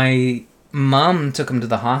my mom took him to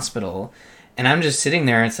the hospital, and I'm just sitting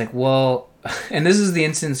there, and it's like, well... And this is the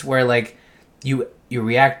instance where, like, you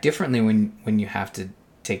react differently when you have to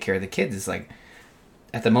take care of the kids. It's like,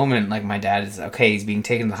 at the moment, like, my dad is, okay, he's being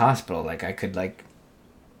taken to the hospital. Like, I could, like,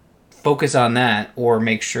 focus on that, or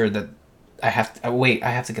make sure that I have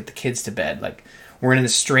to get the kids to bed. Like, we're in a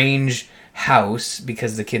strange house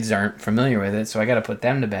because the kids aren't familiar with it, so I got to put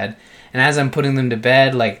them to bed. And as I'm putting them to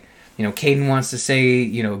bed, like, Caden wants to say,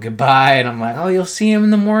 goodbye, and I'm like, oh, you'll see him in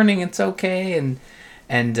the morning, it's okay.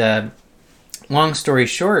 And long story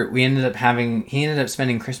short, he ended up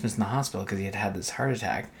spending Christmas in the hospital because he had this heart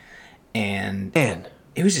attack. And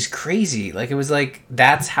it was just crazy. Like, it was like,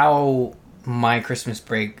 that's how my Christmas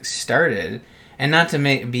break started. And not to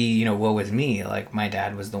be, woe with me. Like, my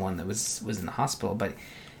dad was the one that was in the hospital. But,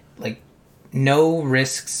 like, no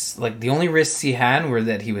risks. Like, the only risks he had were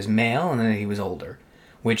that he was male and that he was older.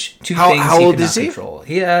 Which, things he could not control.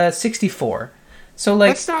 He 64. So,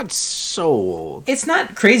 like, that's not so old. It's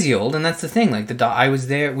not crazy old, and that's the thing. Like, I was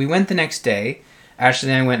there. We went the next day.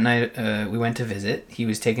 Ashley and I went, and we went to visit. He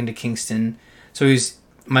was taken to Kingston. So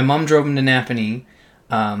my mom drove him to Napanee.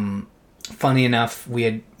 Funny enough,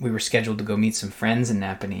 we were scheduled to go meet some friends in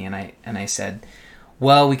Napanee, and I said,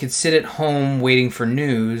 well, we could sit at home waiting for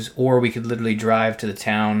news, or we could literally drive to the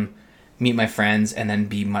town, meet my friends, and then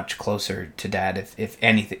be much closer to Dad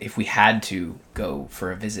if we had to go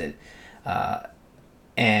for a visit.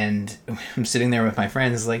 And I'm sitting there with my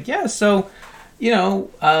friends, like, yeah, so,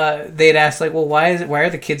 they'd asked, like, well, why are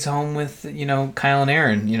the kids home with, Kyle and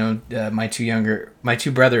Aaron, my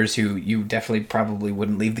two brothers who you definitely probably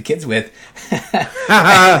wouldn't leave the kids with.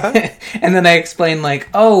 And then I explained, like,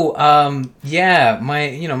 yeah,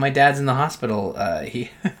 my dad's in the hospital. He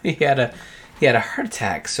had a heart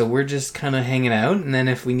attack, so we're just kind of hanging out, and then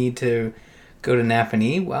if we need to go to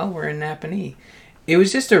Napanee, well, we're in Napanee. It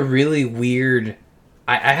was just a really weird...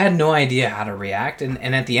 I had no idea how to react, and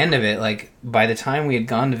at the end of it, like, by the time we had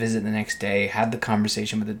gone to visit the next day, had the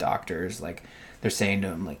conversation with the doctors, like, they're saying to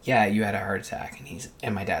him, like, yeah, you had a heart attack,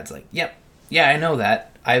 and my dad's like, yep, yeah, I know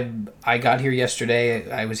that. I got here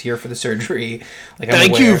yesterday. I was here for the surgery. Like,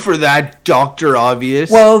 Thank you for that, Dr.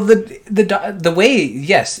 Obvious. Well, the way,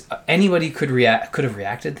 yes, anybody could have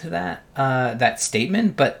reacted to that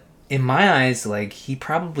statement, but in my eyes, like, he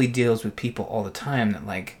probably deals with people all the time that,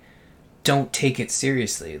 like, don't take it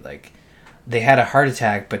seriously. Like, they had a heart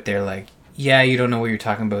attack, but they're like, yeah, you don't know what you're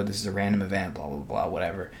talking about. This is a random event, blah, blah, blah,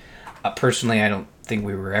 whatever. Personally, I don't think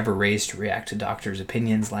we were ever raised to react to doctors'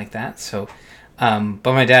 opinions like that. So, but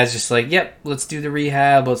my dad's just like, yep, let's do the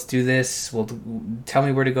rehab. Let's do this. Tell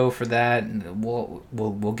me where to go for that. And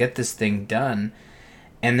we'll get this thing done.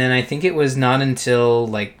 And then I think it was not until,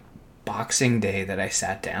 like, Boxing Day that I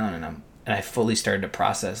sat down and I fully started to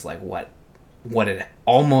process, like, what had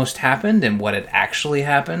almost happened and what had actually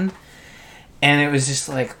happened. And it was just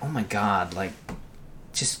like, oh my God, like,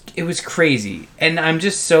 just, it was crazy. And I'm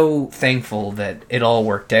just so thankful that it all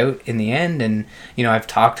worked out in the end. And, I've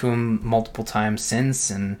talked to him multiple times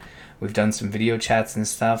since, and we've done some video chats and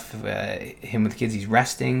stuff. Him with the kids, he's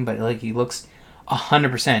resting, but, like, he looks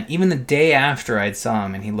 100%. Even the day after I saw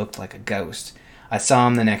him and he looked like a ghost, I saw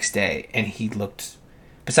him the next day and he looked,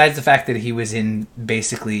 besides the fact that he was in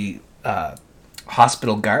basically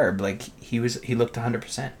hospital garb, like, he looked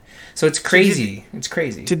 100%. So it's crazy. It's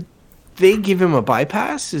crazy. Did they give him a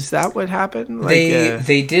bypass? Is that what happened? Like,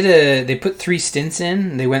 they put 3 stents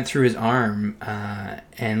in. They went through his arm,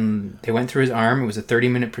 and they went through his arm. It was a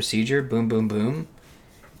 30-minute procedure. Boom, boom, boom.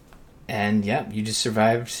 And yeah, you just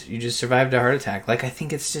survived a heart attack. Like, I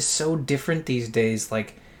think it's just so different these days.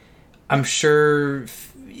 Like, I'm sure,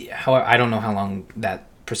 I don't know how long that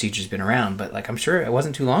procedure's been around, but, like, I'm sure it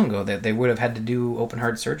wasn't too long ago that they would have had to do open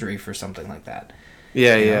heart surgery for something like that.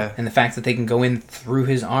 Yeah, yeah. And the fact that they can go in through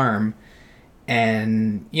his arm,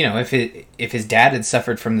 and, if his dad had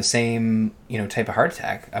suffered from the same, type of heart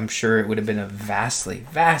attack, I'm sure it would have been a vastly,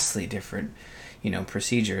 vastly different,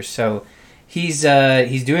 procedure. So he's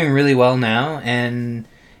doing really well now, and,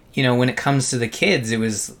 when it comes to the kids, it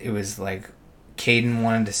was like Caden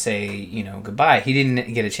wanted to say, goodbye. He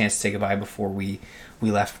didn't get a chance to say goodbye before we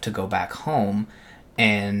left to go back home,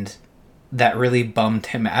 and that really bummed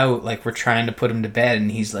him out. Like, we're trying to put him to bed, and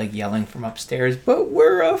he's, like, yelling from upstairs, but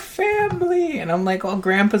we're a family. And I'm like, oh,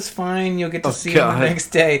 Grandpa's fine. You'll get to see him the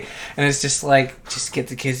next day. And it's just like, just get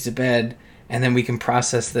the kids to bed, and then we can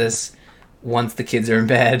process this once the kids are in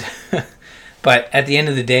bed. But at the end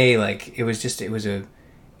of the day, like, it was a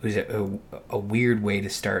weird way to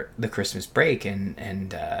start the Christmas break.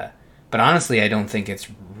 But honestly, I don't think it's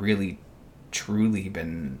really truly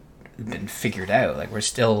been figured out. Like, we're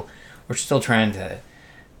still trying to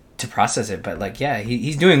process it, but, like, yeah,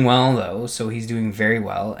 he's doing well, though. So he's doing very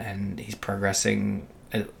well, and he's progressing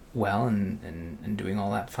well, and doing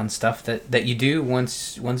all that fun stuff that you do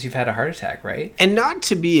once you've had a heart attack, right? And not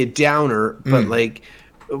to be a downer,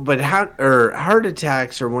 but heart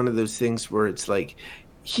attacks are one of those things where it's like,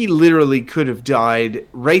 he literally could have died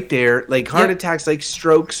right there. Like, heart attacks, like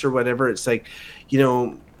strokes or whatever. It's like,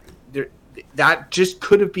 that just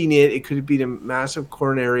could have been it. It could have been a massive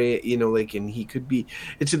coronary, and he could be.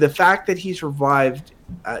 And so the fact that he survived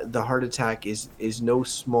the heart attack is no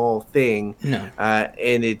small thing. No.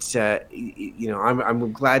 And it's,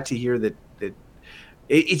 I'm glad to hear that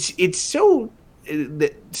it's so,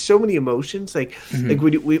 that so many emotions. Like, like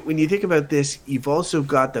when you think about this, you've also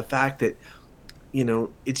got the fact that,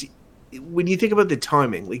 it's, when you think about the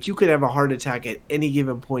timing, like, you could have a heart attack at any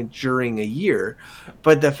given point during a year,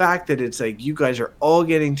 but the fact that it's like you guys are all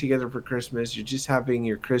getting together for Christmas, you're just having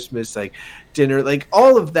your Christmas, like, dinner, like,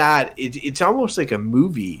 all of that, it's almost like a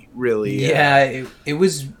movie, really. Yeah, it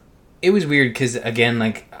was it was weird because, again,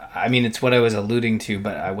 like, I mean, it's what I was alluding to,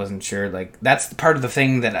 but I wasn't sure. Like, that's part of the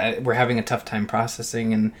thing that we're having a tough time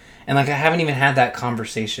processing, and like, I haven't even had that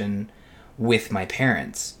conversation with my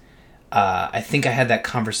parents. I think I had that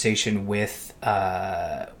conversation with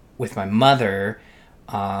my mother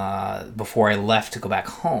before I left to go back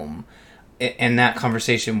home, and that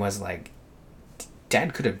conversation was like,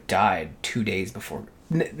 Dad could have died 2 days before.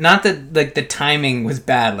 Not that like the timing was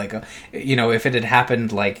bad, like if it had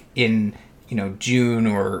happened like in June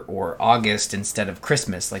or August instead of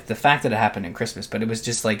Christmas, like the fact that it happened in Christmas, but it was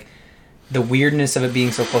just like the weirdness of it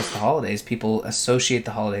being so close to the holidays. People associate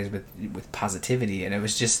the holidays with positivity, and it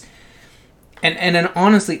was just and then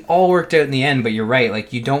honestly all worked out in the end. But you're right,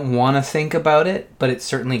 like you don't want to think about it, but it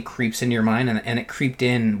certainly creeps in your mind, and it creeped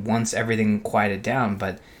in once everything quieted down.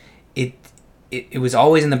 But it was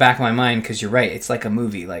always in the back of my mind, because you're right, it's like a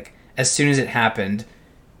movie. Like as soon as it happened,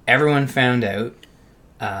 everyone found out.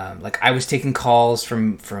 Like I was taking calls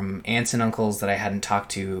from aunts and uncles that I hadn't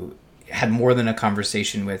talked to, had more than a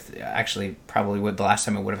conversation with. Actually, probably the last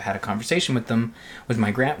time I would have had a conversation with them was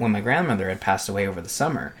when my grandmother had passed away over the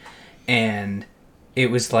summer, and it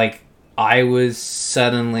was like I was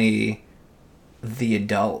suddenly the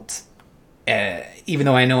adult. Even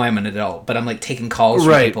though I know I'm an adult, but I'm like taking calls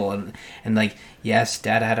from people and like, yes,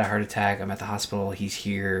 Dad had a heart attack. I'm at the hospital. He's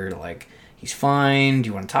here. Like, he's fine. Do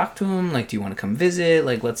you want to talk to him? Like, do you want to come visit?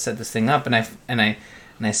 Like, let's set this thing up. And I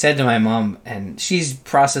said to my mom, and she's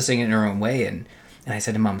processing it in her own way. And I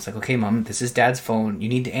said to Mom, it's like, okay, Mom, this is Dad's phone. You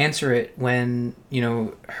need to answer it when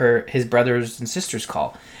his brothers and sisters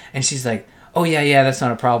call. And she's like, oh yeah, that's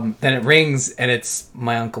not a problem. Then it rings, and it's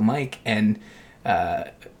my Uncle Mike, and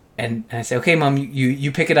I say, okay, Mom,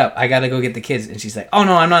 you pick it up. I gotta go get the kids. And she's like, oh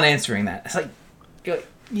no, I'm not answering that. It's like,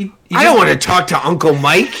 I don't want to talk to Uncle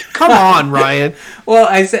Mike. Come on, Ryan. Well,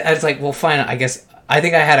 I was like, well, fine. I guess I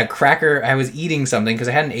think I had a cracker. I was eating something because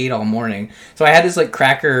I hadn't ate all morning, so I had this like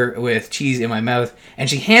cracker with cheese in my mouth. And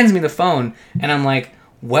she hands me the phone, and I'm like,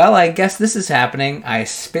 well, I guess this is happening. I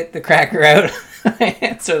spit the cracker out. I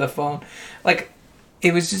answer the phone. Like,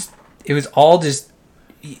 it was all just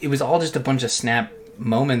a bunch of snap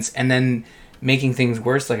moments, and then making things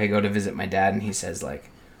worse, like I go to visit my dad, and he says like,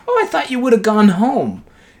 oh, I thought you would have gone home,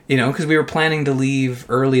 because we were planning to leave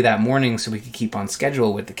early that morning so we could keep on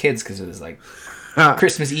schedule with the kids, because it was like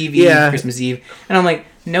Christmas Eve, Christmas Eve. And I'm like,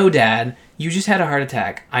 no, Dad, you just had a heart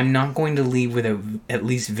attack. I'm not going to leave without at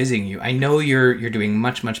least visiting you. I know you're doing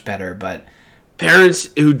much, much better, but parents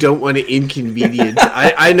who don't want to inconvenience.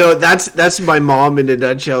 I know that's my mom in a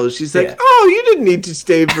nutshell. She's like, oh, you didn't need to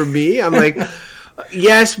stay for me. I'm like,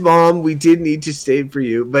 yes, Mom, we did need to stay for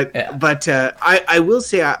you. But I will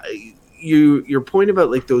say, your point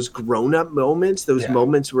about like those grown-up moments, those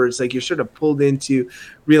moments where it's like you're sort of pulled into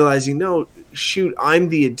realizing, no, shoot, I'm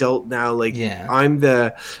the adult now. Like I'm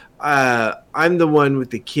the one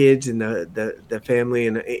with the kids and the family,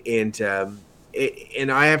 and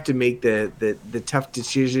I have to make the tough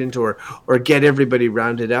decisions or get everybody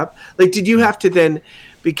rounded up. Like, did you have to then,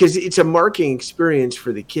 because it's a marking experience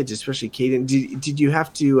for the kids, especially Caden, did you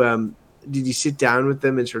have to did you sit down with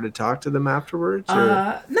them and sort of talk to them afterwards?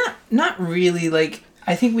 Or? Not really. Like,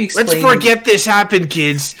 I think we explained. Let's forget this happened,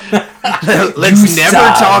 kids. Let's never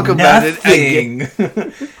talk about it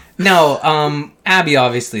again. No, Abby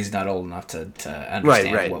obviously is not old enough to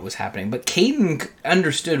understand what was happening, but Caden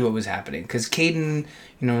understood what was happening, because Caden,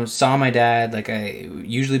 saw my dad. Like, I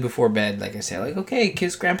usually before bed, like I say, like, okay,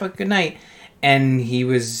 kiss Grandpa goodnight, and he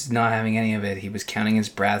was not having any of it. He was counting his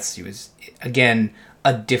breaths. He was, again,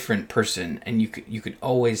 a different person, and you could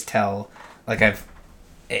always tell. Like,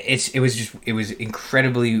 it was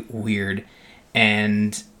incredibly weird,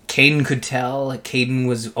 and Caden could tell. Like, Caden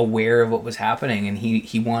was aware of what was happening, and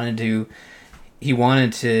he wanted to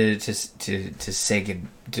say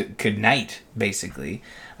good night, basically.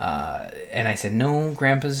 And I said, no,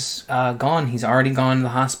 Grandpa's gone. He's already gone to the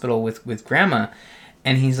hospital with Grandma.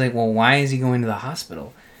 And he's like, well, why is he going to the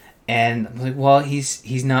hospital? And I was like, well,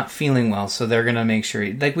 he's not feeling well, so they're gonna make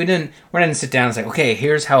sure. Like, we didn't sit down and say, okay,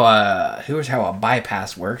 here's how a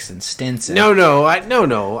bypass works and stents. And,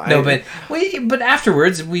 but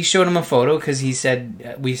afterwards we showed him a photo, because he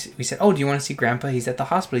said we said, oh, do you want to see Grandpa? He's at the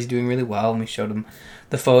hospital. He's doing really well. And we showed him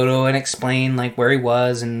the photo and explained like where he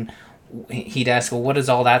was, and he'd ask, well, what is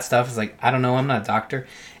all that stuff? It's like, I don't know. I'm not a doctor,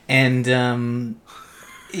 and.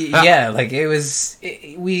 Yeah, like it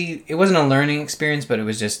wasn't a learning experience, but it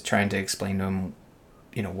was just trying to explain to him,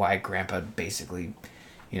 why Grandpa basically,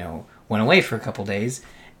 went away for a couple days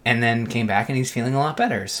and then came back and he's feeling a lot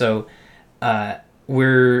better. So,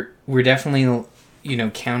 we're definitely,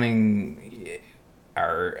 counting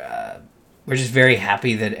our we're just very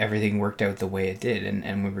happy that everything worked out the way it did,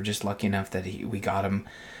 and we were just lucky enough that we got him.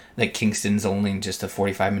 Like Kingston's only just a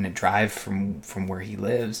 45-minute drive from where he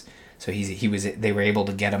lives, so they were able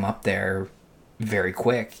to get him up there very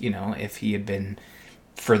quick. You know, if he had been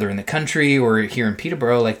further in the country or here in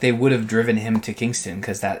Peterborough, like they would have driven him to Kingston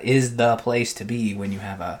because that is the place to be when you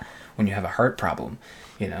have a heart problem.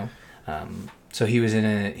 You know, so he was in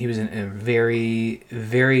a very,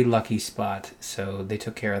 very lucky spot. So they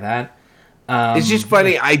took care of that. It's just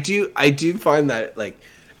funny. I do find that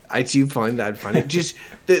funny. Just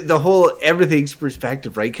the whole everything's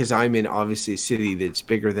perspective, right? Because I'm in obviously a city that's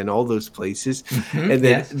bigger than all those places, and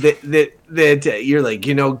then that you're like,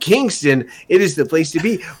 you know, Kingston, it is the place to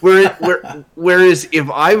be. Whereas if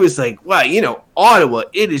I was like, well, you know, Ottawa,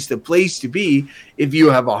 it is the place to be if you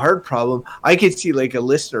have a heart problem. I could see like a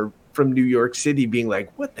listener from New York City being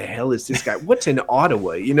like, what the hell is this guy? What's in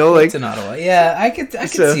Ottawa? You know, like what's in Ottawa? Yeah, I could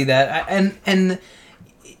see that. And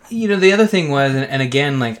you know, the other thing was, and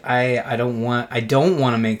again, like I don't want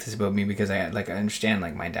to make this about me because I understand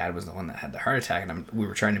like my dad was the one that had the heart attack, and we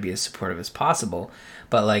were trying to be as supportive as possible,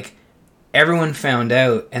 but like everyone found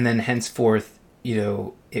out, and then henceforth, you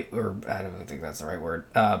know, or I don't think that's the right word,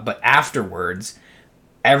 but afterwards,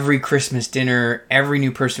 every Christmas dinner, every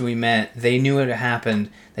new person we met, they knew it had happened.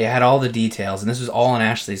 They had all the details, and this was all on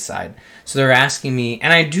Ashley's side. So they're asking me,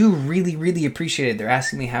 and I do really, really appreciate it. They're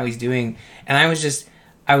asking me how he's doing, and I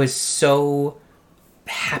was so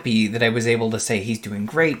happy that I was able to say he's doing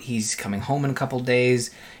great. He's coming home in a couple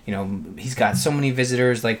days. You know, he's got so many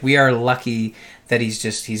visitors. Like, we are lucky that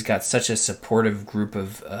he's got such a supportive group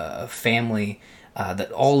of family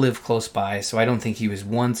that all live close by. So I don't think he was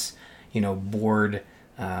once, you know, bored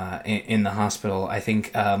in the hospital. I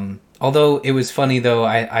think, although it was funny though,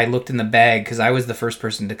 I looked in the bag because I was the first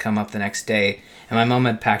person to come up the next day, and my mom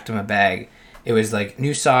had packed him a bag. It was like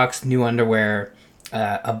new socks, new underwear,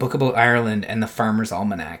 a book about Ireland, and the Farmer's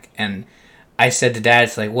Almanac. And I said to Dad,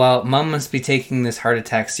 it's like, well, Mom must be taking this heart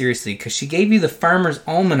attack seriously because she gave you the Farmer's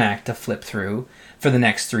Almanac to flip through for the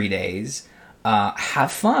next 3 days.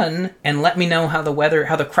 Have fun and let me know how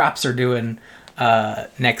the crops are doing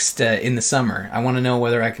next in the summer. I want to know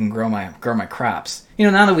whether I can grow my crops. You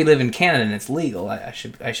know, now that we live in Canada and it's legal, I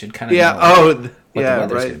should kind of know what the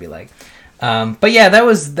weather's going to be like. But yeah, that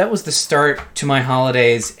was the start to my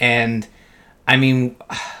holidays, and I mean,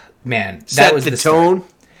 man, that was the tone.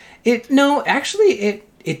 It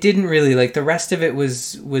didn't really. Like, the rest of it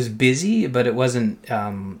was busy, but it wasn't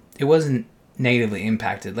negatively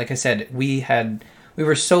impacted. Like I said, we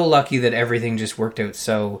were so lucky that everything just worked out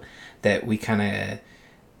so that we came out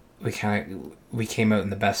in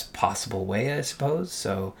the best possible way, I suppose.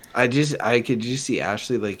 So I could just see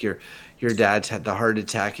Ashley, like your dad's had the heart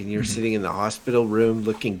attack and you're sitting in the hospital room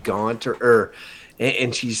looking gaunt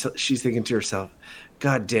and she's thinking to herself,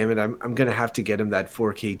 God damn it, I'm gonna have to get him that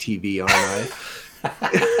 4K TV, aren't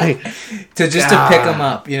I? to pick him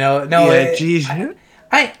up, you know? No, yeah, geez.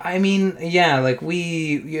 I mean, yeah, like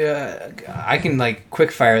I can like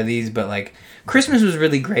quick fire these, but like Christmas was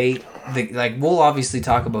really great. Like we'll obviously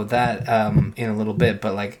talk about that in a little bit,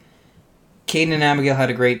 but like Caden and Abigail had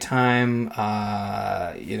a great time.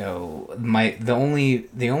 You know, the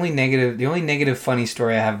only negative funny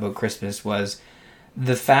story I have about Christmas was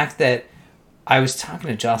the fact that I was talking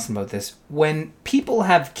to Jocelyn about this. When people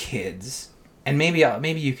have kids, and maybe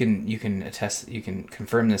you can attest, you can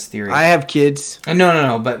confirm this theory. I have kids.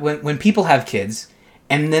 No. But when people have kids,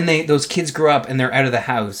 and then those kids grow up and they're out of the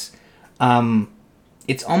house,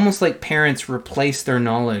 it's almost like parents replace their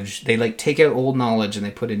knowledge. They like take out old knowledge and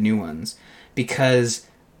they put in new ones. Because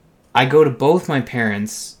I go to both my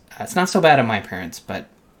parents. It's not so bad at my parents, but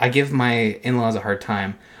I give my in-laws a hard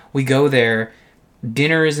time. We go there.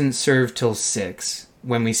 Dinner isn't served till 6.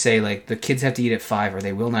 When we say like the kids have to eat at 5 or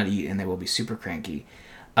they will not eat and they will be super cranky.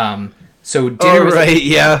 So dinner was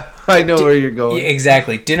yeah, I know where you're going. Yeah,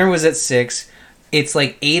 exactly. Dinner was at 6. It's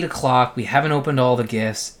like 8 o'clock. We haven't opened all the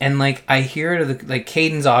gifts, and like I hear like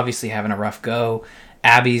Caden's obviously having a rough go.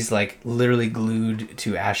 Abby's like literally glued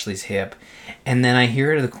to Ashley's hip, and then I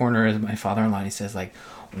hear to the corner of my father-in-law. And he says like,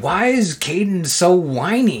 "Why is Caden so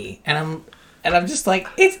whiny?" And I'm just like,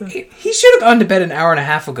 he should have gone to bed an hour and a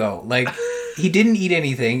half ago. Like, he didn't eat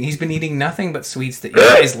anything. He's been eating nothing but sweets that you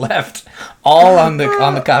guys left all on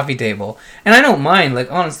the coffee table. And I don't mind.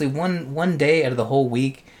 Like, honestly, one day out of the whole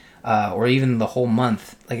week, or even the whole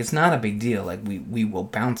month, like, it's not a big deal. Like, we will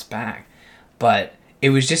bounce back. But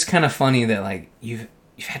it was just kind of funny that like you've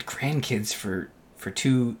had grandkids for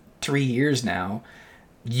 2-3 years now,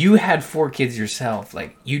 you had 4 kids yourself.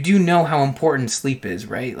 Like, you do know how important sleep is,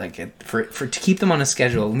 right? Like, for to keep them on a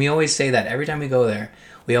schedule. And we always say that every time we go there.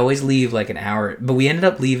 We always leave like an hour, but we ended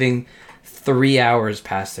up leaving 3 hours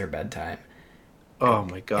past their bedtime. Oh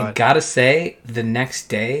my God. And gotta say, the next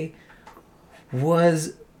day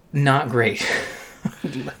was not great.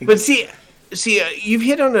 But see, you've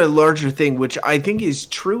hit on a larger thing, which I think is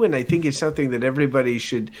true, and I think is something that everybody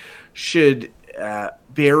should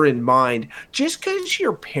bear in mind. Just because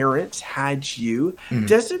your parents had you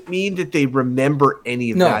doesn't mean that they remember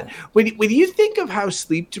any of that. When you think of how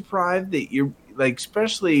sleep deprived that you're, like,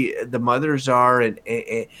 especially the mothers are,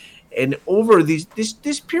 and over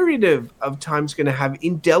this period of time is going to have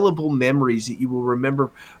indelible memories that you will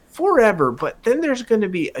remember forever. But then there's going to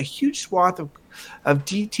be a huge swath of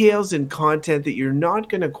details and content that you're not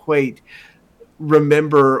going to quite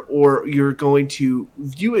remember, or you're going to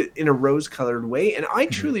view it in a rose-colored way. And I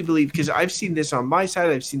truly believe, because I've seen this on my side,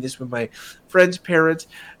 I've seen this with my friends' parents.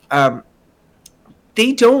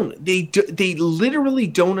 They literally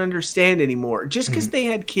don't understand anymore. Just because they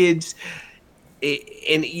had kids,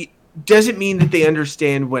 and it doesn't mean that they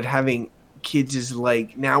understand what having kids is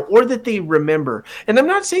like now, or that they remember. And I'm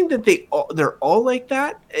not saying that they're all like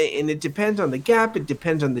that, and it depends on the gap, it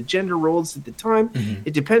depends on the gender roles at the time,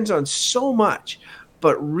 it depends on so much.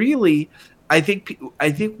 But really, I think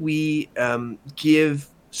we give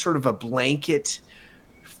sort of a blanket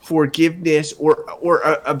forgiveness, or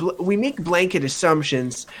we make blanket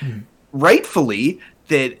assumptions, rightfully,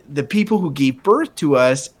 that the people who gave birth to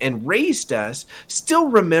us and raised us still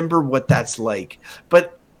remember what that's like.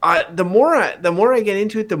 But the more I get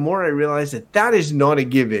into it, the more I realize that is not a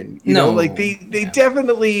given. You know, like they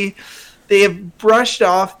definitely, they have brushed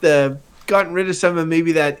off gotten rid of some of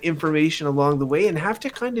maybe that information along the way, and have to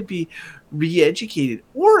kind of be re-educated.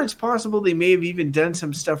 Or it's possible they may have even done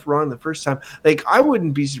some stuff wrong the first time. Like, I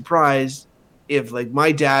wouldn't be surprised if, like,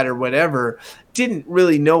 my dad or whatever didn't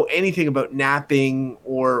really know anything about napping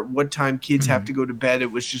or what time kids have to go to bed. It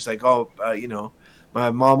was just like, my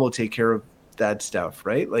mom will take care of that stuff,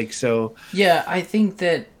 right? Like, so yeah, I think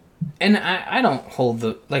that, and I don't hold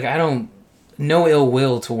I don't, no ill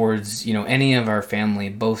will towards, any of our family,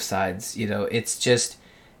 both sides. It's just,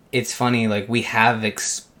 it's funny, like, we have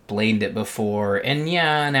explained it before, and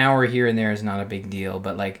yeah, an hour here and there is not a big deal,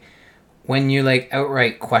 but like, when you like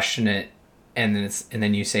outright question it, and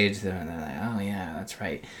then you say it to them, and they're like, oh yeah, that's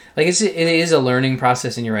right. Like, it is a learning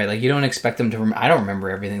process, and you're right. Like, you don't expect them to I don't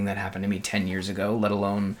remember everything that happened to me 10 years ago, let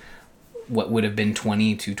alone what would have been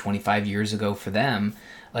 20 to 25 years ago for them.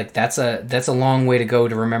 Like, that's a long way to go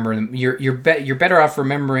to remember them. You're better off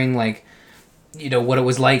remembering, like, what it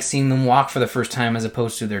was like seeing them walk for the first time, as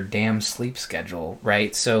opposed to their damn sleep schedule,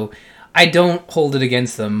 right? So I don't hold it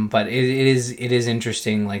against them, but it is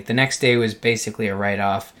interesting. Like, the next day was basically a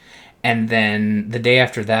write-off, and then the day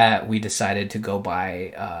after that, we decided to go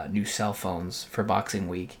buy new cell phones for Boxing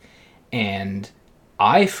Week, and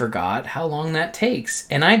I forgot how long that takes,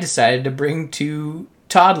 and I decided to bring 2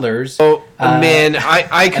 toddlers. Oh man,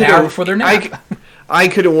 I could an hour before their nap. I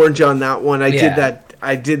could have warned you on that one. I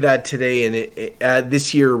did that today, and it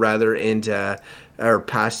this year rather, and or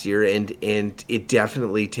past year, and it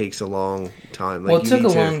definitely takes a long time. Like, well, it took a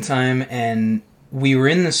long time, and we were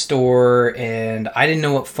in the store, and I didn't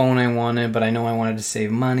know what phone I wanted, but I know I wanted to save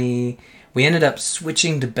money. We ended up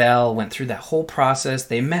switching to Bell, went through that whole process.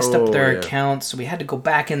 They messed up their account, so we had to go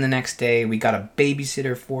back in the next day. We got a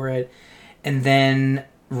babysitter for it. And then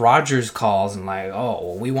Rogers calls and like, oh,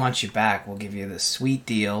 well, we want you back. We'll give you this sweet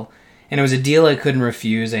deal. And it was a deal I couldn't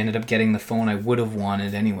refuse. I ended up getting the phone I would have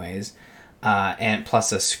wanted anyways. And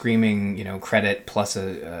plus a screaming, credit, plus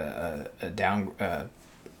a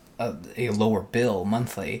lower bill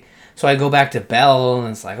monthly. So I go back to Bell, and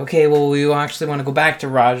it's like, okay, well, we actually want to go back to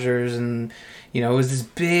Rogers, and, it was this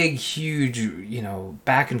big, huge,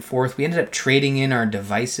 back and forth. We ended up trading in our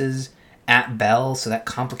devices at Bell, so that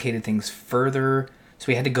complicated things further. So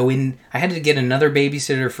we had to go in, I had to get another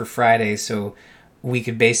babysitter for Friday, so we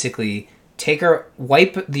could basically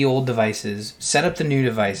wipe the old devices, set up the new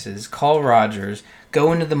devices, call Rogers,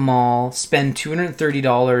 go into the mall, spend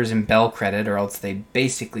 $230 in Bell credit, or else they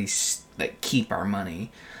basically keep our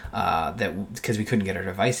money. Because we couldn't get our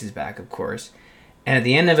devices back, of course. And at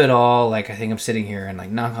the end of it all, like, I think I'm sitting here and, like,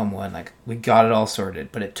 knock on wood, like, we got it all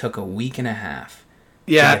sorted, but it took a week and a half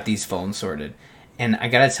to get these phones sorted. And I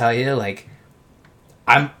gotta tell you, like,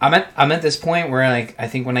 I'm at this point where, like, I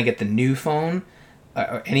think when I get the new phone,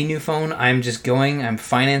 or any new phone, I'm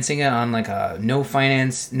financing it on, like, a no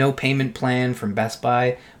payment plan from Best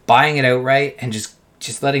Buy, buying it outright, and just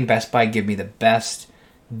letting Best Buy give me the best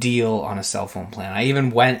deal on a cell phone plan. I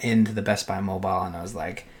even went into the Best Buy Mobile and I was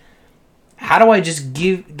like, how do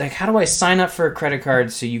I sign up for a credit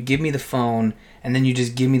card so you give me the phone and then you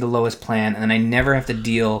just give me the lowest plan and then I never have to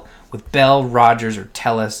deal with Bell, Rogers, or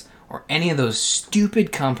TELUS or any of those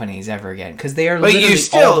stupid companies ever again, because they are literally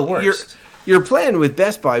all the worst. Your plan with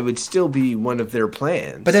Best Buy would still be one of their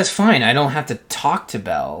plans. But that's fine. I don't have to talk to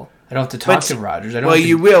Bell. I don't have to talk to Rogers.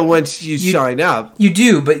 You will once you sign up. You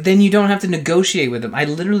do, but then you don't have to negotiate with them. I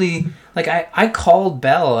literally, I called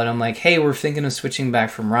Bell and I'm like, hey, we're thinking of switching back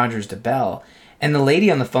from Rogers to Bell. And the lady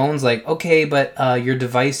on the phone's like, okay, but your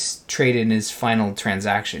device trade-in is final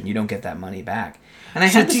transaction. You don't get that money back. And I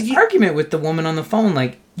had this argument with the woman on the phone,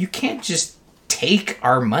 like, you can't just take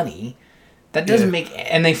our money. That doesn't make...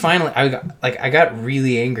 And they finally... I got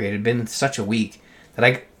really angry. It had been such a week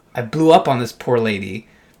that I blew up on this poor lady.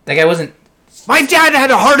 Like, I wasn't... My dad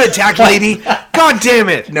had a heart attack, lady! God damn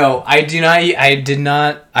it! No, I did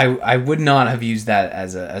not... I would not have used that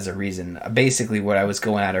as a reason. Basically, what I was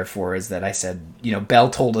going at her for is that I said, Bell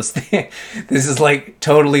told us this is like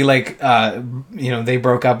totally like, they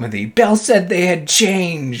broke up with me. Bell said they had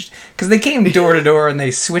changed because they came door to door and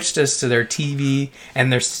they switched us to their TV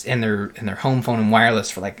and their home phone and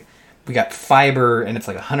wireless for like, we got fiber and it's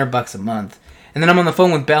like $100 a month. And then I'm on the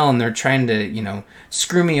phone with Bell and they're trying to,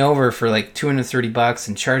 screw me over for like $230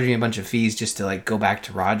 and charge me a bunch of fees just to like go back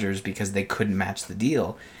to Rogers because they couldn't match the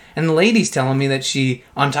deal. And the lady's telling me that she,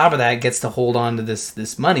 on top of that, gets to hold on to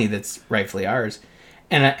this money that's rightfully ours.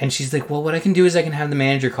 And she's like, well, what I can do is I can have the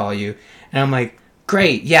manager call you. And I'm like,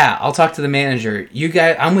 great, yeah, I'll talk to the manager. You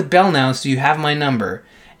guys, I'm with Bell now, so you have my number.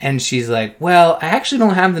 And she's like, well, I actually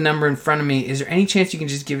don't have the number in front of me. Is there any chance you can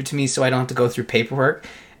just give it to me so I don't have to go through paperwork?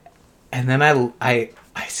 And then I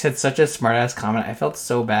said such a smart-ass comment. I felt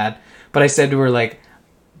so bad. But I said to her, like,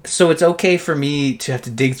 so it's okay for me to have to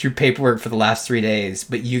dig through paperwork for the last 3 days,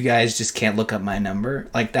 but you guys just can't look up my number?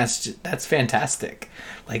 Like, that's fantastic.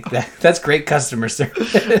 Like, that's great customer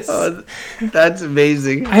service. Oh, that's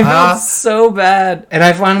amazing. I felt so bad. And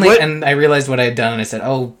I finally, and I realized what I had done, and I said,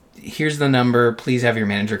 oh, here's the number. Please have your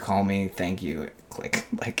manager call me. Thank you. Click.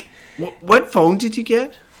 Like, what phone did you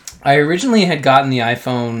get? I originally had gotten the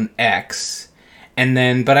iPhone X, and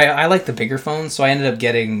then, but I like the bigger phones, so I ended up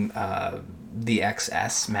getting the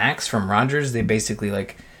XS Max from Rogers. They basically,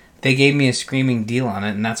 they gave me a screaming deal on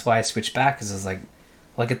it, and that's why I switched back, because I was like,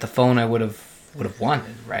 well, I get the phone I would have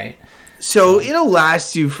wanted, right? So it'll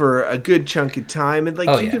last you for a good chunk of time, and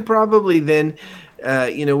you could probably then,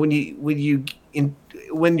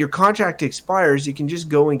 when your contract expires, you can just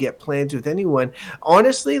go and get plans with anyone.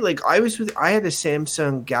 Honestly, I had a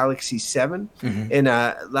Samsung Galaxy 7 and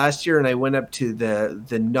last year, and I went up to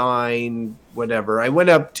the 9 whatever. I went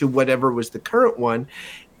up to whatever was the current one,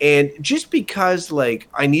 and just because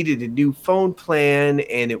I needed a new phone plan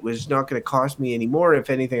and it was not going to cost me anymore. If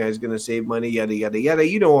anything, I was going to save money, yada yada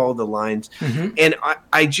yada. All the lines. And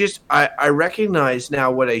I recognize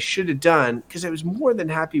now what I should have done, because I was more than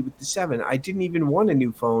happy with the 7. I didn't even want a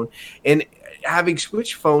new phone, and having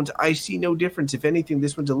switched phones, I see no difference. If anything,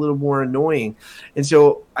 this one's a little more annoying, and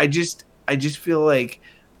so I just feel like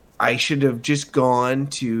I should have just gone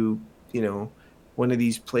to one of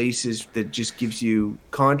these places that just gives you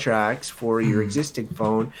contracts for your existing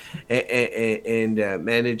phone and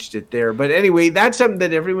managed it there. But anyway, that's something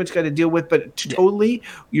that everyone's got to deal with. But totally,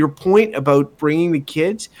 your point about bringing the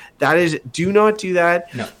kids, that is, do not do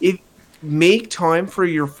that. No. Make time for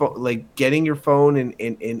your phone, getting your phone, and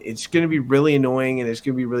it's going to be really annoying and it's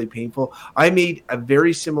going to be really painful. I made a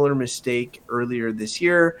very similar mistake earlier this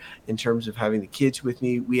year in terms of having the kids with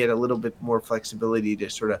me. We had a little bit more flexibility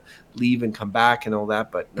to sort of leave and come back and all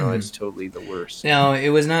that, but no, it's totally the worst. No, it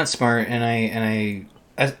was not smart, and I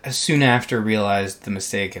as soon after realized the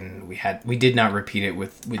mistake, and we did not repeat it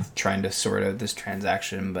with trying to sort out this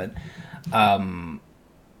transaction, but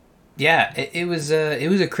yeah, it was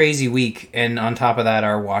a crazy week, and on top of that,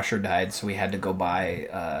 our washer died, so we had to go buy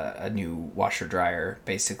a new washer dryer,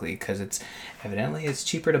 basically, because it's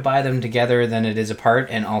cheaper to buy them together than it is apart,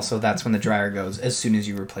 and also that's when the dryer goes as soon as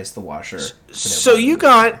you replace the washer. So you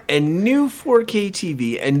got a new 4K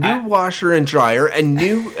TV, a new washer and dryer, a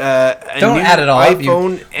new don't add it all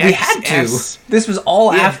iPhone up. We had to. This was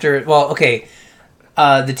all after. Well, okay,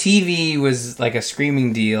 the TV was like a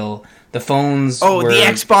screaming deal. The phones were... the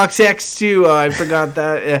Xbox X too. I forgot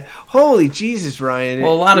that. Holy Jesus, Ryan!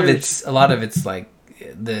 Well, a lot of it's like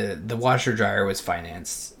the washer dryer was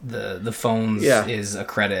financed. The phones is a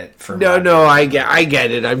credit for. No, I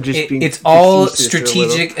get it. I'm just being. It's all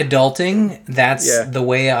strategic adulting. That's the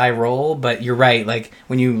way I roll. But you're right.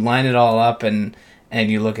 When you line it all up, and and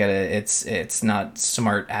you look at it, it's not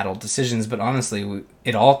smart adult decisions, but honestly,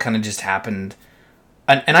 it all kind of just happened.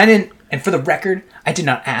 And I didn't. And for the record, I did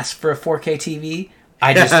not ask for a 4K TV.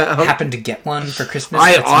 I just happened to get one for Christmas.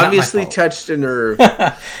 I obviously touched a nerve.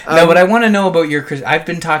 No, but I want to know about your Christmas. I've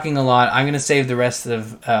been talking a lot. I'm going to save the rest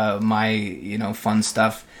of my fun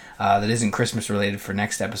stuff that isn't Christmas related for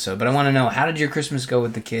next episode. But I want to know, how did your Christmas go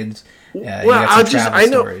with the kids? I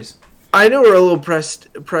know we're a little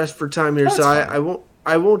pressed for time here, so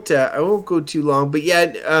I won't go too long. But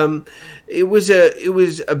yeah, it was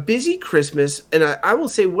a busy Christmas, and I will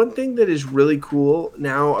say one thing that is really cool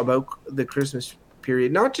now about the Christmas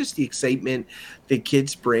period, not just the excitement that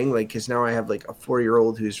kids bring, like, because now I have like a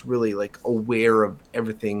 4-year-old who's really like aware of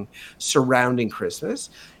everything surrounding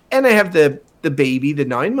Christmas, and I have the baby, the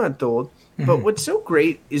 9-month-old. But what's so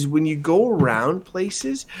great is when you go around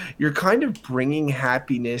places, you're kind of bringing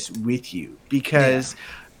happiness with you, because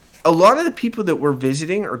a lot of the people that we're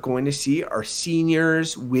visiting are going to see are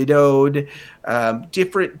seniors, widowed,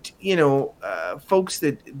 different, folks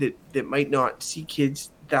that might not see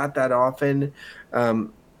kids that often.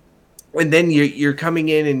 And then you're coming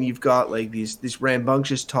in and you've got like this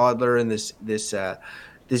rambunctious toddler and this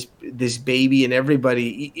baby and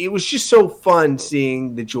everybody. It was just so fun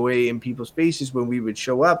seeing the joy in people's faces when we would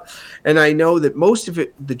show up. And I know that most of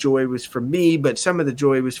the joy was from me, but some of the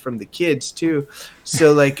joy was from the kids too.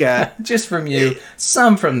 So like, just from you,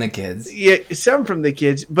 some from the kids. Yeah. Some from the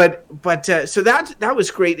kids, but so that was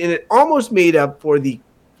great. And it almost made up for the,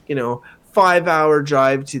 5-hour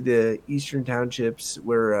drive to the Eastern Townships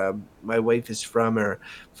where my wife is from,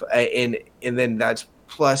 and then that's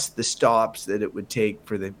plus the stops that it would take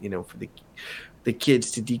for the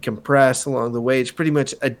kids to decompress along the way. It's pretty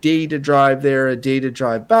much a day to drive there, a day to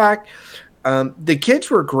drive back. The kids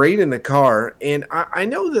were great in the car, and I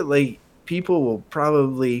know that like people will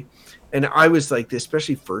probably, and I was like this,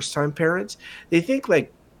 especially first-time parents, they think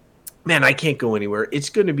like, man, I can't go anywhere. It's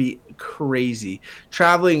going to be crazy.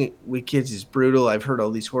 Traveling with kids is brutal. I've heard all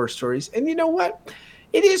these horror stories. And you know what?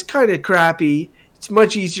 It is kind of crappy. It's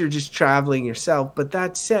much easier just traveling yourself. But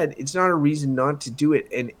that said, it's not a reason not to do it.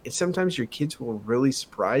 And sometimes your kids will really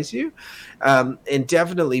surprise you. And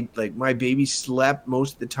definitely, like, my baby slept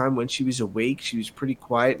most of the time when she was awake. She was pretty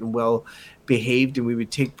quiet and well behaved, and we would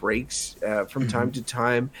take breaks from time to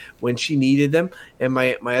time when she needed them. And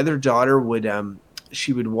my other daughter would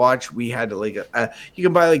she would watch. We had like you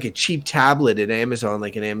can buy like a cheap tablet at Amazon,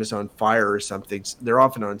 like an Amazon Fire or something. They're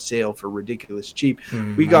often on sale for ridiculous cheap.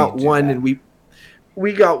 We got one, and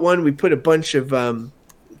we got one. We put a bunch of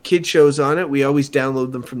kid shows on it. We always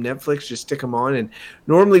download them from Netflix, just stick them on. And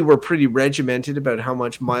normally we're pretty regimented about how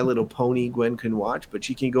much My Little Pony Gwen can watch, but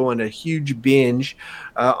she can go on a huge binge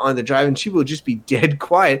on the drive, and she will just be dead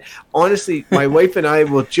quiet. Honestly, my wife and I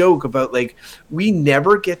will joke about like, we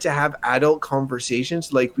never get to have adult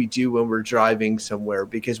conversations like we do when we're driving somewhere,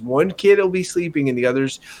 because one kid will be sleeping and the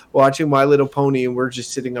other's watching My Little Pony, and we're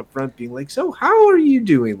just sitting up front being like, so how are you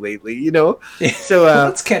doing lately? So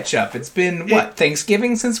let's catch up. It's been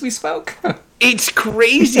Thanksgiving since we spoke. It's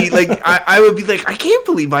crazy. Like I would be like, I can't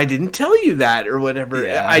believe I didn't tell you that or whatever.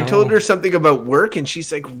 Yeah. I told her something about work, and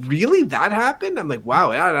she's like, really? That happened? I'm like,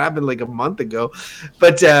 wow, that happened like a month ago.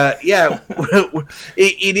 But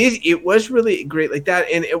it was really great like that.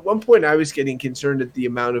 And at one point I was getting concerned at the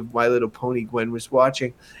amount of My Little Pony Gwen was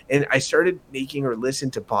watching, and I started making her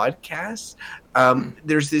listen to podcasts.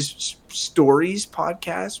 There's this stories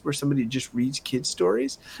podcast where somebody just reads kids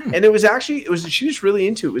stories, and she was really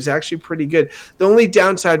into it. It was actually pretty good. The only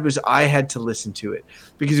downside was I had to listen to it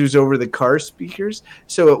because it was over the car speakers.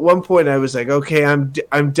 So at one point I was like, okay,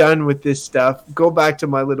 I'm done with this stuff. Go back to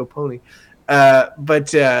My Little Pony.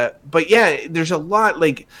 But yeah, there's a lot.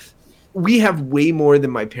 Like, we have way more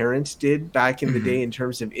than my parents did back in the day in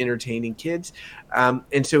terms of entertaining kids.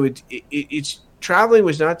 And so it's traveling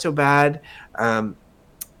was not so bad.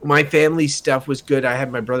 My family stuff was good. I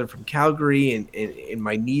had my brother from Calgary and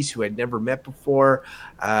my niece who I'd never met before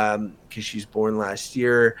because she's born last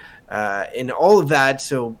year, and all of that.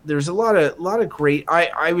 So there's a lot of great.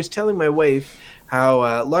 I was telling my wife how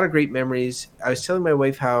a lot of great memories. I was telling my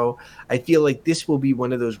wife how I feel like this will be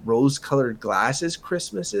one of those rose-colored glasses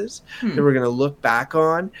Christmases that we're going to look back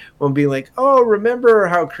on when being like, oh, remember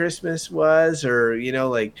how Christmas was, or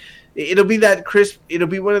like. It'll be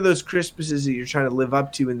one of those Christmases that you're trying to live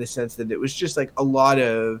up to, in the sense that it was just like a lot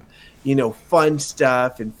of, fun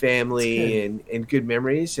stuff and family and good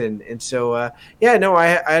memories. And so, I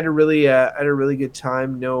had a really good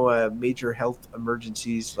time. No major health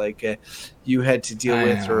emergencies like you had to deal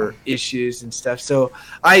with or issues and stuff. So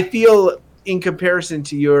I feel, in comparison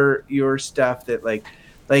to your stuff, that like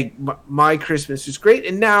like my Christmas was great,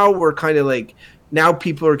 and now we're kind of like, now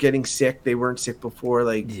people are getting sick. They weren't sick before.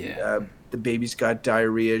 Like the baby's got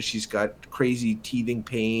diarrhea. She's got crazy teething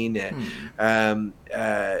pain.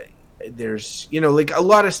 There's, you know, like a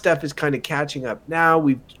lot of stuff is kind of catching up now.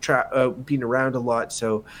 We've been around a lot.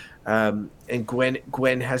 So, and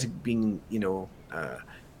Gwen hasn't been, you know,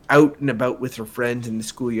 out and about with her friends in the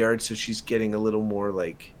schoolyard. So she's getting a little more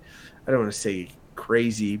like, I don't want to say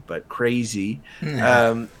crazy, but crazy.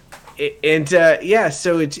 So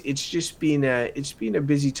it's just been a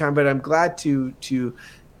busy time, but I'm glad to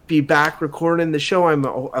be back recording the show.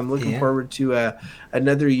 I'm looking forward to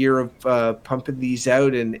another year of pumping these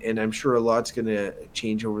out, and I'm sure a lot's going to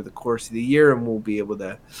change over the course of the year, and we'll be able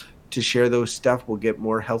to share those stuff. We'll get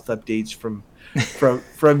more health updates from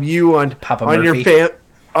you on Papa on Murphy. your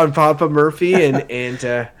on Papa Murphy, and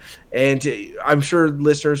I'm sure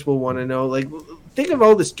listeners will want to know. Like, think of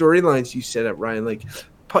all the storylines you set up, Ryan. Like,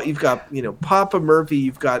 you've got, you know, Papa Murphy.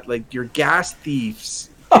 You've got like your gas thieves.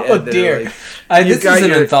 Oh dear! Like, this is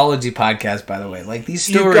an anthology podcast, by the way. Like, these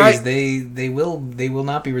stories, they will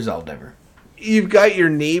not be resolved ever. You've got your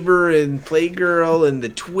neighbor and Playgirl and the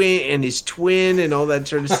twin and his twin and all that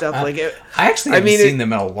sort of stuff. Like, I haven't seen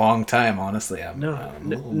them in a long time, honestly.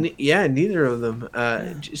 Neither of them.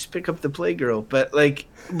 Just pick up the Playgirl, but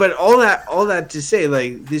all that to say,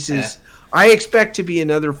 like, this is. I expect to be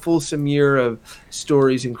another fulsome year of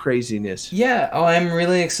stories and craziness. Yeah. Oh, I'm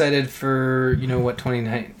really excited for, you know, what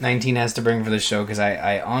 2019 has to bring for the show, because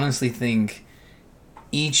I honestly think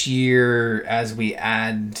each year as we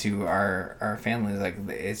add to our families, like,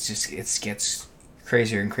 it gets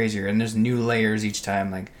crazier and crazier, and there's new layers each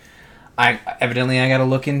time. Like, I got to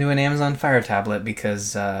look into an Amazon Fire tablet,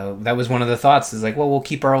 because that was one of the thoughts, is like, well, we'll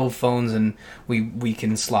keep our old phones and we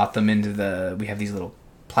can slot them into we have these little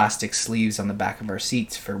plastic sleeves on the back of our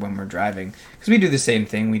seats for when we're driving, because we do the same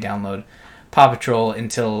thing. We download Paw Patrol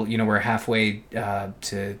until, you know, we're halfway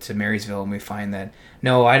to Marysville, and we find that,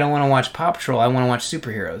 no, I don't want to watch Paw Patrol, I want to watch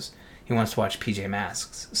superheroes. He wants to watch PJ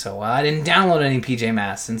Masks, so I didn't download any PJ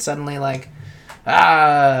Masks, and suddenly, like,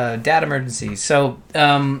 dad emergency. So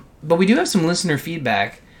but we do have some listener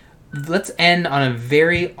feedback. Let's end on a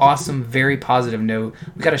very awesome, very positive note.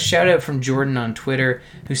 We got a shout out from Jordan on Twitter,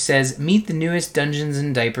 who says, meet the newest Dungeons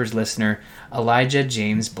and Diapers listener, Elijah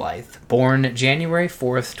James Blythe, born January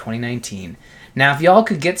 4th, 2019. Now, if y'all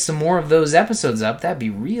could get some more of those episodes up, that'd be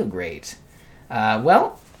real great.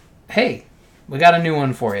 Well, hey, we got a new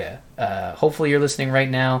one for you. Hopefully you're listening right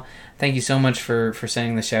now. Thank you so much for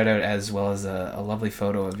sending the shout out, as well as a lovely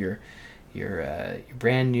photo of your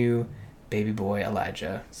brand new baby boy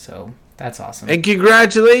Elijah. So that's awesome. And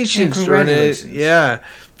congratulations. Yeah,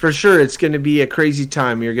 for sure. It's going to be a crazy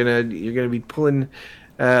time. You're gonna be pulling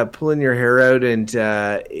your hair out, and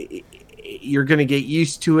you're going to get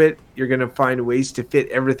used to it. You're going to find ways to fit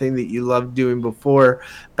everything that you loved doing before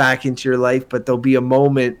back into your life. But there'll be a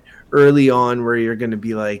moment early on where you're going to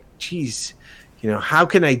be like, geez, you know, how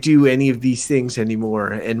can I do any of these things anymore?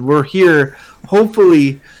 And we're here,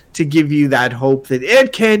 hopefully, to give you that hope that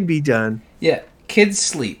it can be done. Yeah, kids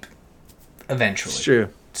sleep eventually. It's true.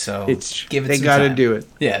 So give it they got to do it.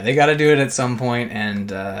 Yeah, they got to do it at some point,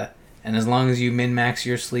 and as long as you min-max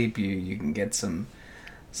your sleep, you can get some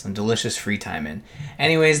delicious free time in.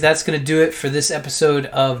 Anyways, that's going to do it for this episode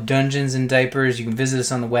of Dungeons and Diapers. You can visit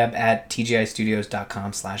us on the web at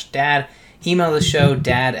tgistudios.com/dad. Email the show,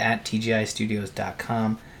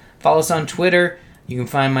 dad@tgistudios.com. Follow us on Twitter. You can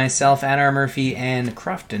find myself at R. Murphy and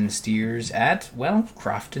Crofton Steers at, well,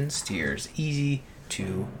 Crofton Steers. Easy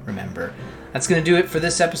to remember. That's going to do it for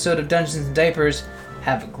this episode of Dungeons and Diapers.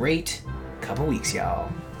 Have a great couple weeks, y'all.